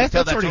you can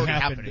tell that's already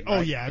happening. Oh,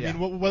 right? I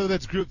mean, whether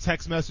that's group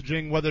text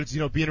messaging, whether it's,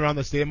 being around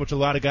the stadium, which a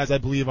lot of guys I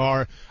believe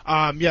are,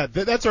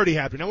 that's already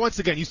happening. Now, once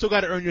again, you still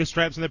got to earn your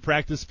stripes in the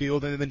practice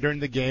field and then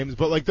during the games,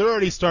 but, like, they're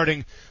already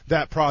starting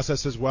that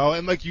process as well.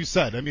 And like you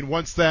said, I mean,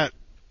 once that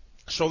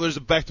shoulders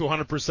are back to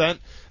 100%,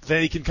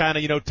 then he can kind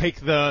of, take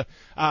the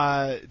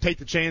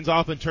chains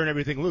off and turn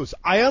everything loose.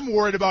 I am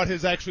worried about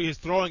his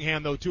throwing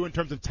hand, though, too, in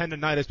terms of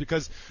tendonitis,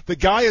 because the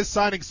guy is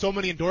signing so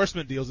many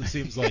endorsement deals, it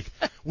seems like,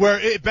 where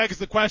it begs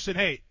the question,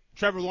 hey,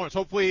 Trevor Lawrence,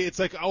 hopefully it's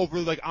over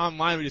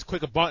online where you just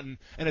click a button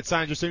and it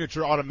signs your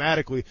signature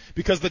automatically,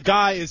 because the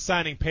guy is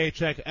signing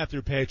paycheck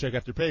after paycheck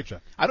after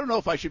paycheck. I don't know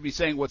if I should be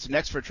saying what's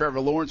next for Trevor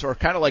Lawrence or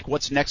kind of like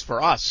what's next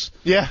for us.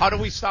 Yeah. How do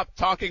we stop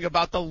talking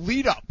about the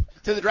lead up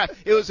to the draft?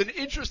 It was an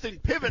interesting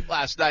pivot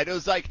last night. It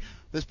was like,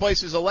 this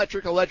place is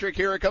electric.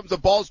 Here it comes. The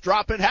ball's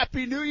dropping.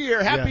 Happy New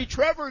Year. Happy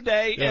Trevor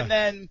Day. Yeah. And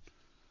then,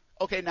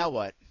 okay, now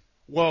what?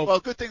 Well,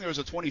 good thing there was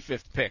a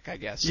 25th pick, I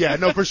guess. Yeah,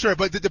 no, for sure.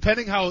 But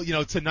depending how,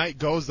 tonight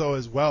goes, though,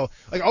 as well.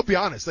 Like, I'll be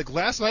honest. Like,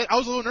 last night, I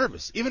was a little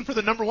nervous, even for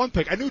the number 1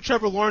 pick. I knew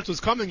Trevor Lawrence was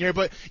coming here,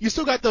 but you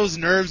still got those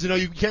nerves.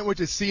 You can't wait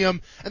to see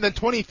him. And then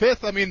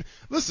 25th, I mean,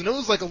 listen, it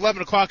was like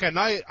 11 o'clock at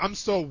night. I'm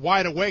still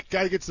wide awake.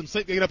 Got to get some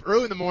sleep, get up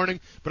early in the morning.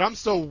 But I'm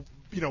still,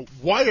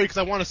 wired because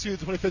I want to see who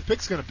the 25th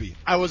pick's going to be.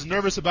 I was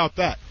nervous about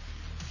that.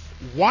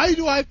 Why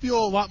do I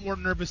feel a lot more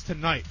nervous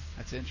tonight?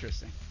 That's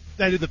interesting.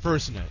 Than I did the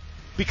first night.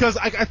 Because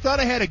I thought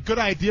I had a good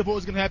idea of what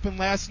was going to happen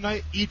last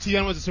night.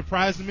 ETN was a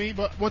surprise to me.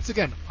 But once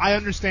again, I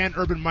understand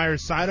Urban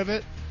Meyer's side of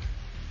it.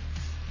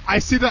 I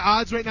see the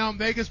odds right now in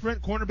Vegas,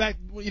 Brent, cornerback,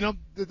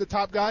 the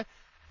top guy.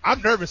 I'm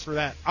nervous for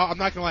that. I'm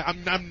not going to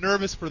lie. I'm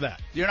nervous for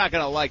that. You're not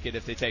going to like it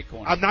if they take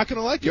corner. I'm not going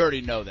to like it. You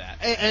already know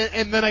that.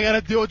 And then I got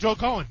to deal with Joe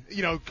Cullen,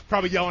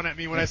 probably yelling at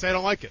me when I say I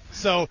don't like it.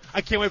 So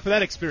I can't wait for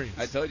that experience.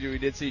 I told you we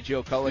did see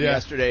Joe Cullen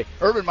yesterday.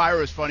 Urban Meyer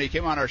was funny. He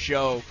came on our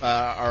show,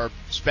 our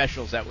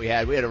specials that we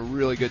had. We had a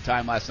really good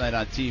time last night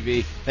on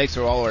TV. Thanks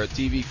to all our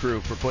TV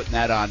crew for putting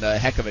that on. A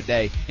heck of a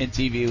day in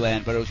TV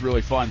land, but it was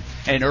really fun.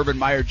 And Urban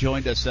Meyer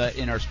joined us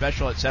in our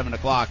special at 7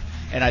 o'clock.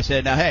 And I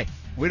said, now, hey,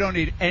 We don't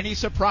need any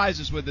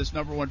surprises with this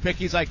number 1 pick.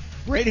 He's like,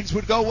 ratings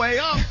would go way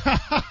up.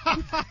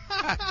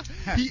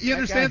 he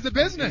understands the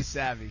business. He's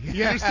savvy.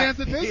 He understands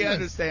the business. He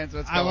understands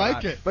what's going on. I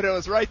like it. But it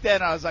was right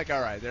then I was like, all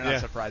right, they're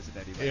not surprising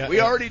anybody.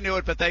 We already knew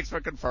it, but thanks for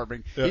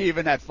confirming. He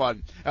even had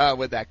fun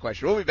with that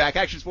question. We'll be back.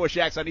 Action Sports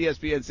Jacks on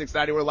ESPN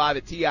 690. We're live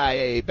at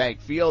TIAA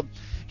Bank Field.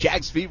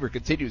 Jags Fever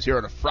continues here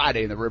on a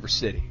Friday in the River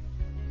City.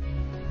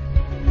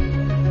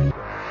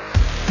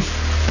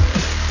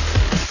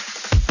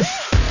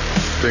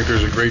 I think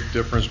there's a great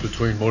difference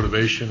between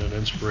motivation and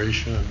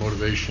inspiration, and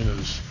motivation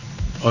is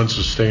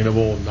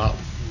unsustainable and not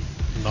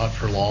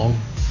for long.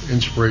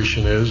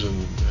 Inspiration is,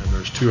 and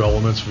there's 2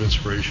 elements of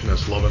inspiration.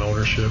 That's love and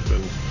ownership.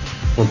 And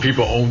when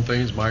people own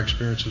things, my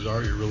experiences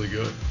are you're really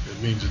good.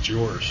 It means it's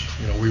yours.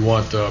 We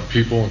want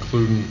people,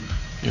 including,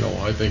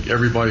 I think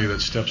everybody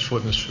that steps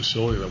foot in this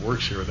facility that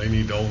works here, they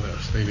need to own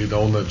this. They need to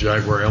own the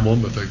Jaguar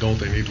emblem. If they don't,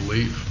 they need to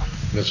leave.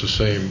 And it's the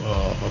same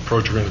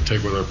approach we're going to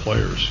take with our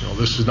players.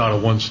 This is not a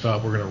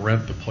one-stop. We're going to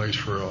rent the place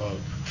for a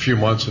few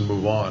months and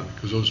move on,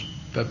 because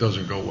that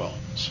doesn't go well.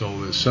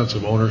 So the sense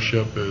of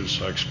ownership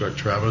is, I expect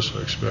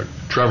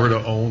Trevor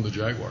to own the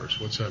Jaguars.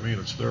 What's that mean?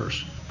 It's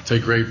theirs.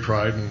 Take great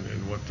pride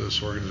in what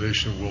this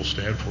organization will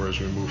stand for as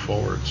we move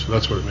forward. So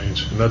that's what it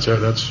means. And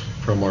that's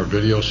from our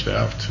video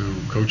staff to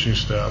coaching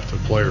staff to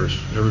players.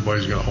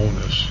 Everybody's going to own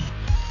this.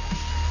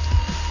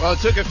 Well, it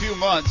took a few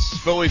months,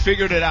 but we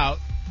figured it out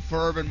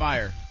for Urban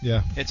Meyer.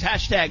 Yeah. It's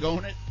hashtag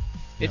own it.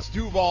 It's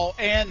Duval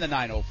and the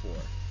 904.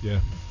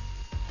 Yeah.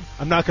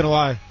 I'm not going to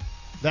lie.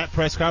 That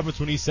press conference,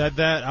 when he said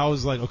that, I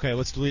was like, okay,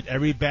 let's delete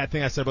every bad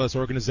thing I said about this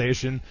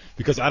organization,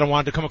 because I don't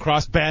want it to come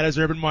across bad as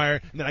Urban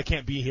Meyer, and then I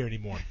can't be here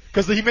anymore.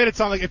 Because he made it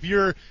sound like if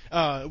you're,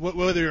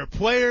 whether you're a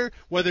player,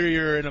 whether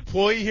you're an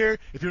employee here,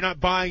 if you're not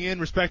buying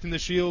in, respecting the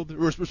shield,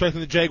 respecting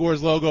the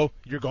Jaguars logo,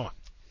 you're gone.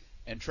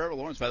 And Trevor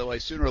Lawrence, by the way,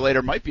 sooner or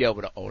later might be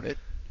able to own it.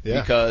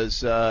 Yeah.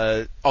 Because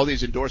all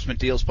these endorsement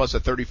deals plus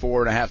a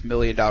 $34.5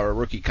 million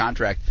rookie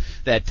contract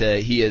that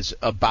he is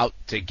about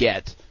to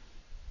get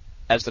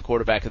as the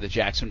quarterback of the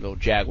Jacksonville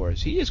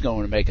Jaguars, he is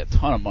going to make a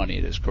ton of money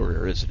in his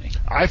career, isn't he?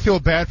 I feel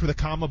bad for the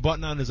comma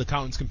button on his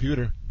accountant's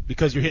computer,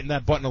 because you're hitting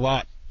that button a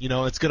lot.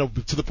 It's going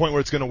to the point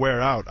where it's going to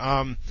wear out.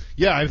 I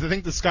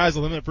think the sky's the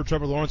limit for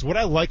Trevor Lawrence. What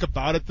I like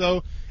about it,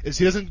 though, is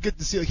he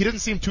doesn't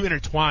seem too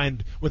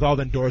intertwined with all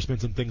the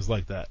endorsements and things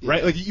like that,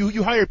 right? Like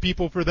you hire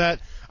people for that,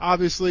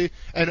 obviously,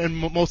 and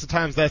most of the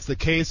times that's the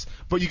case.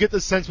 But you get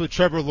the sense with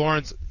Trevor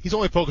Lawrence, he's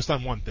only focused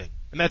on one thing.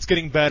 And that's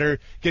getting better,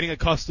 getting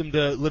accustomed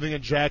to living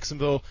in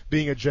Jacksonville,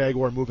 being a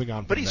Jaguar, moving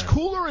on. But he's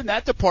cooler in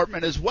that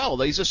department as well.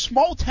 He's a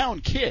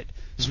small-town kid.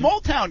 Mm-hmm.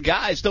 Small-town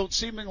guys don't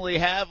seemingly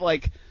have,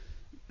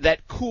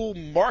 that cool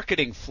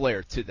marketing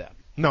flair to them.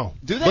 No.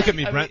 Do they? Look at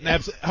me, Brent.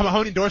 How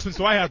many endorsements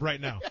do I have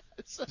right now?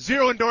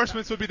 0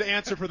 endorsements would be the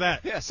answer for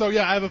that. Yeah. So,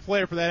 yeah, I have a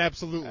flair for that,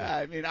 absolutely.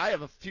 I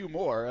have a few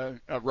more.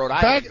 Rhode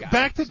Island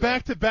guys.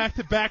 Back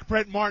to back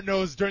Brent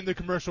Martineau's during the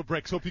commercial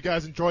breaks. Hope you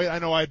guys enjoy it. I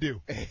know I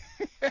do.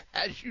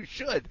 As you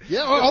should.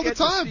 Yeah, all the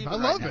time. I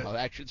love it.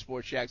 Action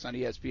Sports Jacks on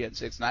ESPN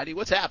 690.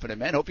 What's happening,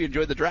 man? Hope you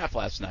enjoyed the draft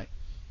last night.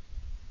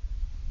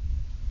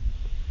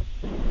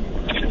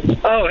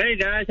 Oh, hey,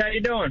 guys. How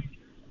you doing?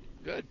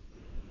 Good.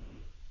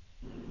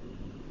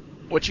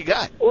 What you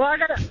got? Well, I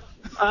got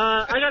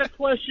a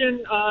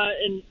question,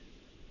 and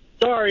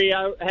sorry,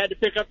 I had to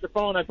pick up the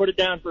phone. I put it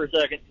down for a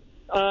second.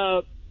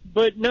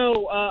 But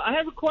no, I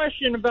have a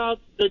question about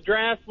the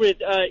draft with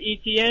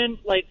ETN.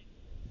 Like,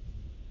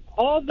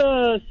 all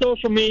the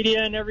social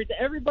media and everything,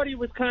 everybody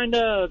was kind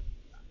of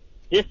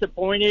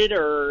disappointed,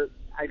 or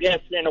I guess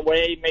in a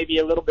way maybe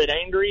a little bit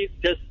angry,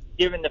 just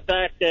given the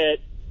fact that,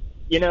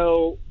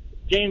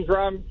 James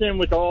Robinson,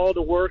 with all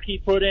the work he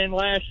put in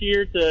last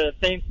year, to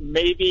think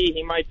maybe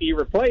he might be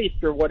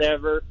replaced or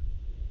whatever.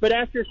 But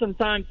after some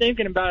time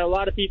thinking about it, a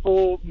lot of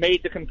people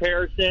made the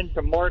comparison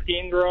to Mark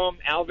Ingram,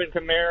 Alvin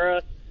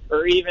Kamara,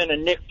 or even a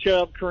Nick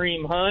Chubb,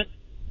 Kareem Hunt.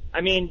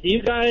 I mean, do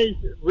you guys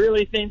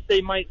really think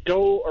they might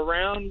go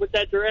around with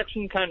that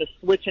direction, kind of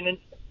switching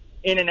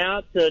in and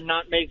out to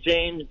not make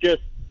James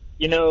just,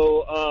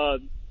 a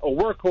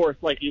workhorse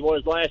like he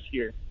was last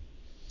year?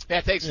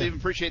 Yeah, thanks, Steve.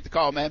 Appreciate the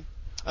call, man.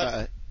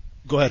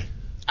 Go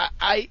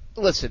ahead.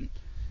 Listen.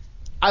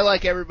 I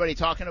like everybody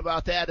talking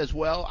about that as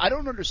well. I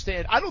don't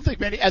understand. I don't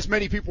think as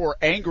many people were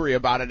angry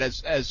about it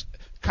as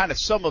kind of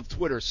some of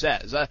Twitter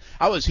says.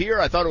 I was here.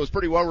 I thought it was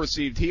pretty well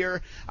received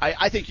here.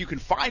 I think you can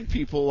find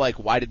people like,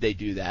 why did they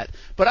do that?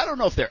 But I don't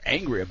know if they're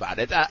angry about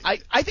it.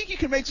 I think you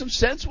can make some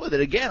sense with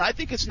it. Again, I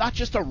think it's not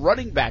just a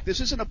running back.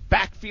 This isn't a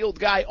backfield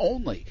guy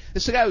only.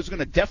 This is a guy who's going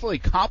to definitely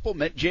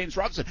complement James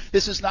Robinson.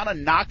 This is not a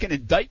knock and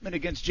indictment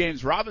against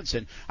James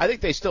Robinson. I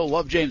think they still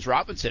love James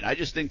Robinson. I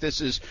just think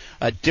this is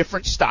a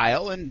different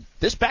style, and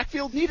this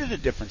backfield needed a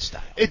different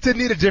style. It did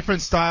need a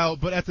different style,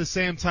 but at the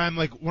same time,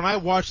 like, when I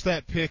watched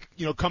that pick,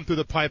 come through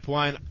the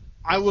pipeline,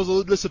 I was a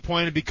little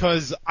disappointed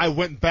because I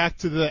went back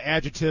to the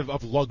adjective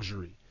of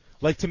luxury.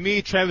 Like, to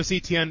me, Travis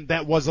Etienne,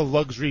 that was a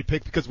luxury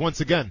pick because,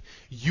 once again,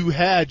 you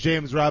had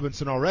James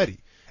Robinson already.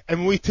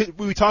 And when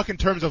we talk in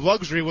terms of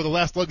luxury, well, the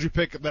last luxury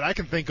pick that I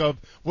can think of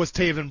was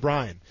Taven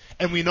Bryan.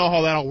 And we know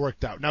how that all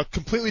worked out. Now,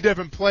 completely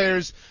different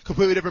players,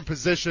 completely different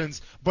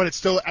positions, but it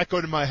still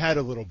echoed in my head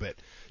a little bit.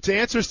 To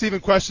answer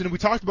Steven's question, we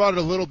talked about it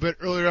a little bit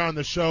earlier on in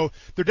the show,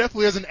 there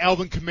definitely is an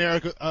Alvin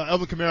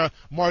Kamara,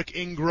 Mark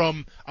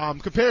Ingram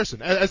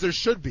comparison, as there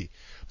should be.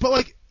 But,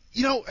 like,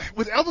 you know,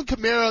 with Alvin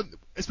Kamara,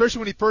 especially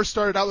when he first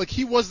started out, like,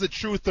 he was the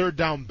true third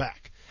down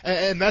back.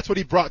 And that's what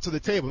he brought to the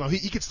table. Now,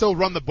 he could still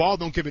run the ball,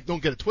 don't get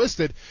it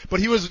twisted, but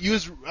he was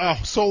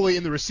solely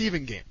in the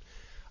receiving game.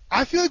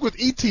 I feel like with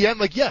ETN,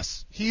 like,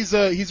 yes, he's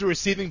a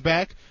receiving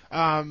back,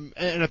 and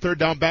a third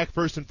down back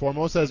first and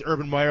foremost, as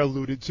Urban Meyer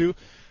alluded to.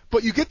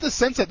 But you get the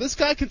sense that this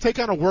guy can take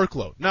on a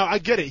workload. Now, I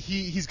get it.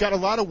 He's got a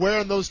lot of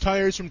wear on those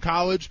tires from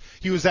college.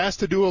 He was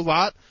asked to do a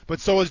lot, but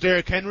so was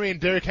Derrick Henry,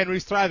 and Derrick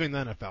Henry's thriving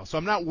in the NFL. So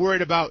I'm not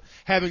worried about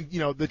having, you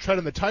know, the tread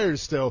on the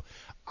tires still.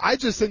 I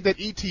just think that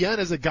ETN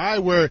is a guy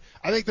where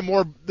I think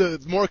the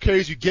more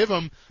carries you give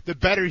him, the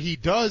better he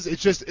does.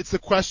 It's the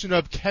question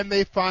of, can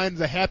they find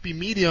the happy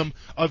medium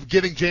of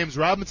giving James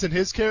Robinson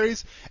his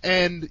carries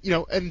and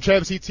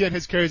Travis Etienne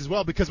his carries as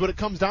well? Because what it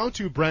comes down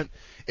to, Brent,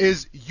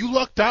 is you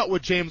lucked out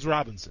with James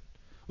Robinson.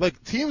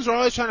 Like, teams are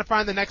always trying to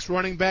find the next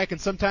running back, and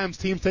sometimes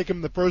teams take him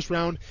in the first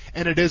round,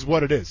 and it is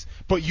what it is.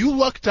 But you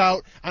lucked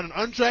out on an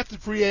undrafted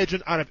free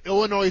agent out of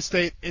Illinois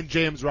State in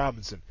James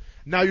Robinson.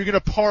 Now you're going to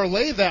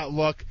parlay that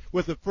luck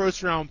with a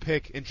first-round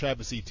pick in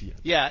Travis Etienne.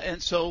 Yeah,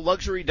 and so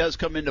luxury does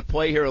come into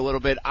play here a little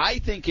bit. I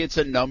think it's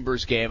a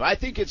numbers game. I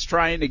think it's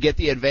trying to get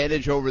the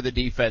advantage over the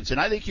defense.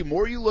 And I think the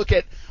more you look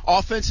at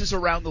offenses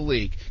around the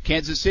league,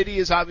 Kansas City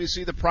is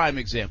obviously the prime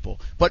example.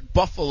 But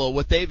Buffalo,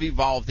 what they've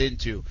evolved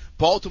into.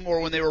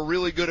 Baltimore, when they were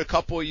really good a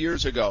couple of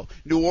years ago.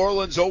 New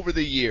Orleans over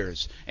the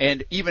years.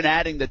 And even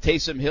adding the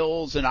Taysom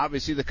Hills and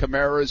obviously the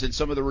Camaras and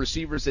some of the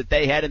receivers that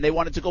they had. And they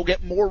wanted to go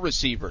get more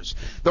receivers.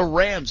 The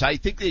Rams, I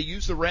think they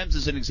use the Rams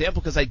as an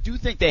example because I do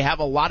think they have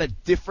a lot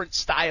of different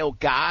style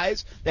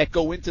guys that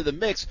go into the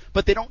mix,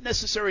 but they don't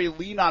necessarily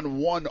lean on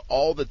one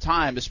all the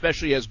time,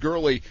 especially as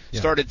Gurley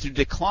started to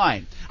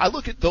decline. I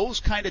look at those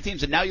kind of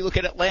teams, and now you look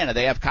at Atlanta.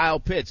 They have Kyle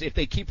Pitts. If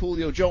they keep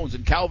Julio Jones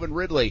and Calvin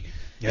Ridley,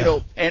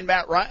 and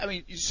Matt Ryan. I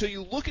mean, so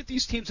you look at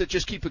these teams that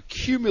just keep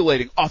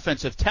accumulating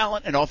offensive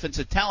talent, and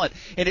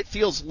it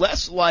feels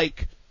less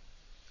like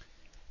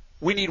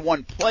we need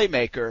one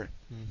playmaker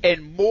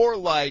and more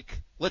like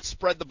let's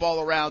spread the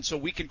ball around so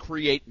we can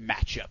create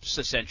matchups,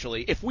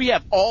 essentially. If we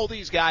have all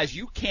these guys,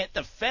 you can't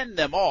defend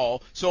them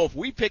all. So if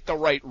we pick the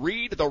right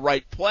read, the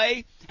right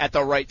play at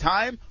the right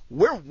time,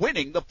 we're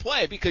winning the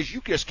play because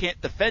you just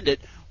can't defend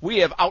it. We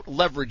have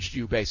out-leveraged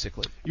you,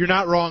 basically. You're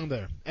not wrong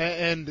there.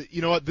 And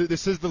you know what?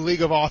 This is the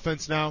league of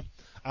offense now.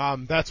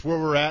 That's where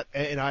we're at,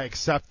 and I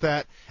accept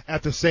that.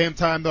 At the same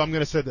time, though, I'm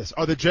going to say this.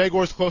 Are the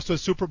Jaguars close to a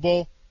Super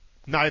Bowl?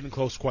 Not even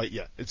close quite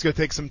yet. It's going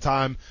to take some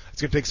time.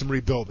 It's going to take some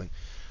rebuilding.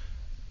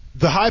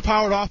 The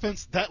high-powered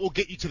offense, that will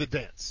get you to the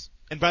dance.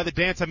 And by the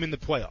dance, I mean the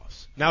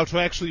playoffs. Now, to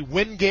actually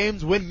win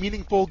games, win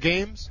meaningful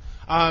games,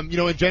 in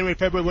January,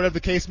 February, whatever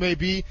the case may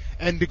be,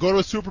 and to go to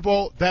a Super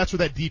Bowl, that's where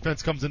that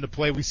defense comes into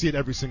play. We see it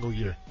every single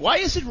year. Why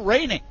is it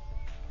raining?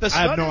 I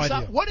have no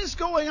idea. What is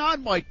going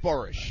on, Mike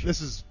Burish?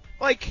 This is...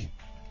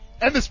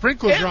 And the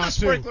sprinklers are on,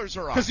 too. Because,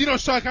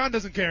 Shaq Khan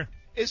doesn't care.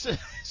 Is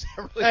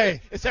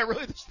that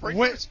really the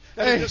sprinklers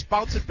that are just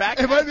bouncing back?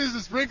 It might be the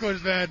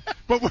sprinklers, man.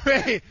 But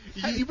hey,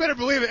 you better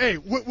believe it. Hey,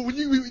 when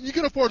you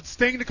can afford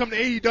Sting to come to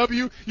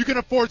AEW, you can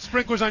afford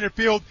sprinklers on your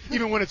field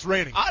even when it's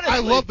raining. Honestly, I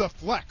love the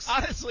flex.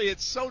 Honestly,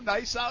 it's so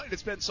nice out and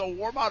it's been so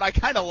warm out. I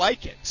kind of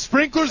like it.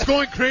 Sprinklers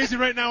going crazy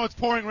right now. It's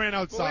pouring rain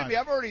outside. Believe me,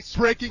 I've already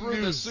breaking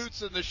through the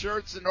suits and the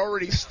shirts and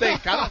already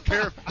stink. I don't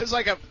care. It's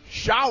like a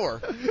shower.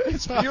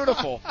 It's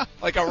beautiful,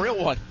 like a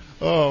real one.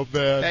 Oh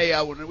man.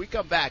 Hey, when we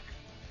come back,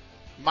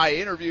 my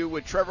interview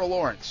with Trevor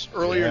Lawrence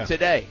earlier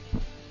today.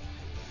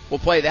 We'll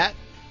play that,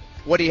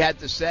 what he had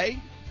to say,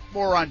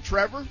 more on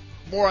Trevor,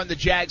 more on the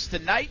Jags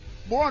tonight,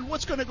 more on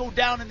what's going to go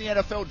down in the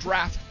NFL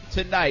draft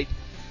tonight.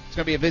 It's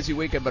going to be a busy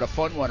weekend, but a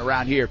fun one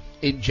around here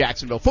in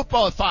Jacksonville.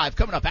 Football at 5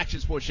 coming up.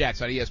 Action Sports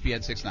Jacks on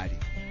ESPN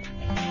 690.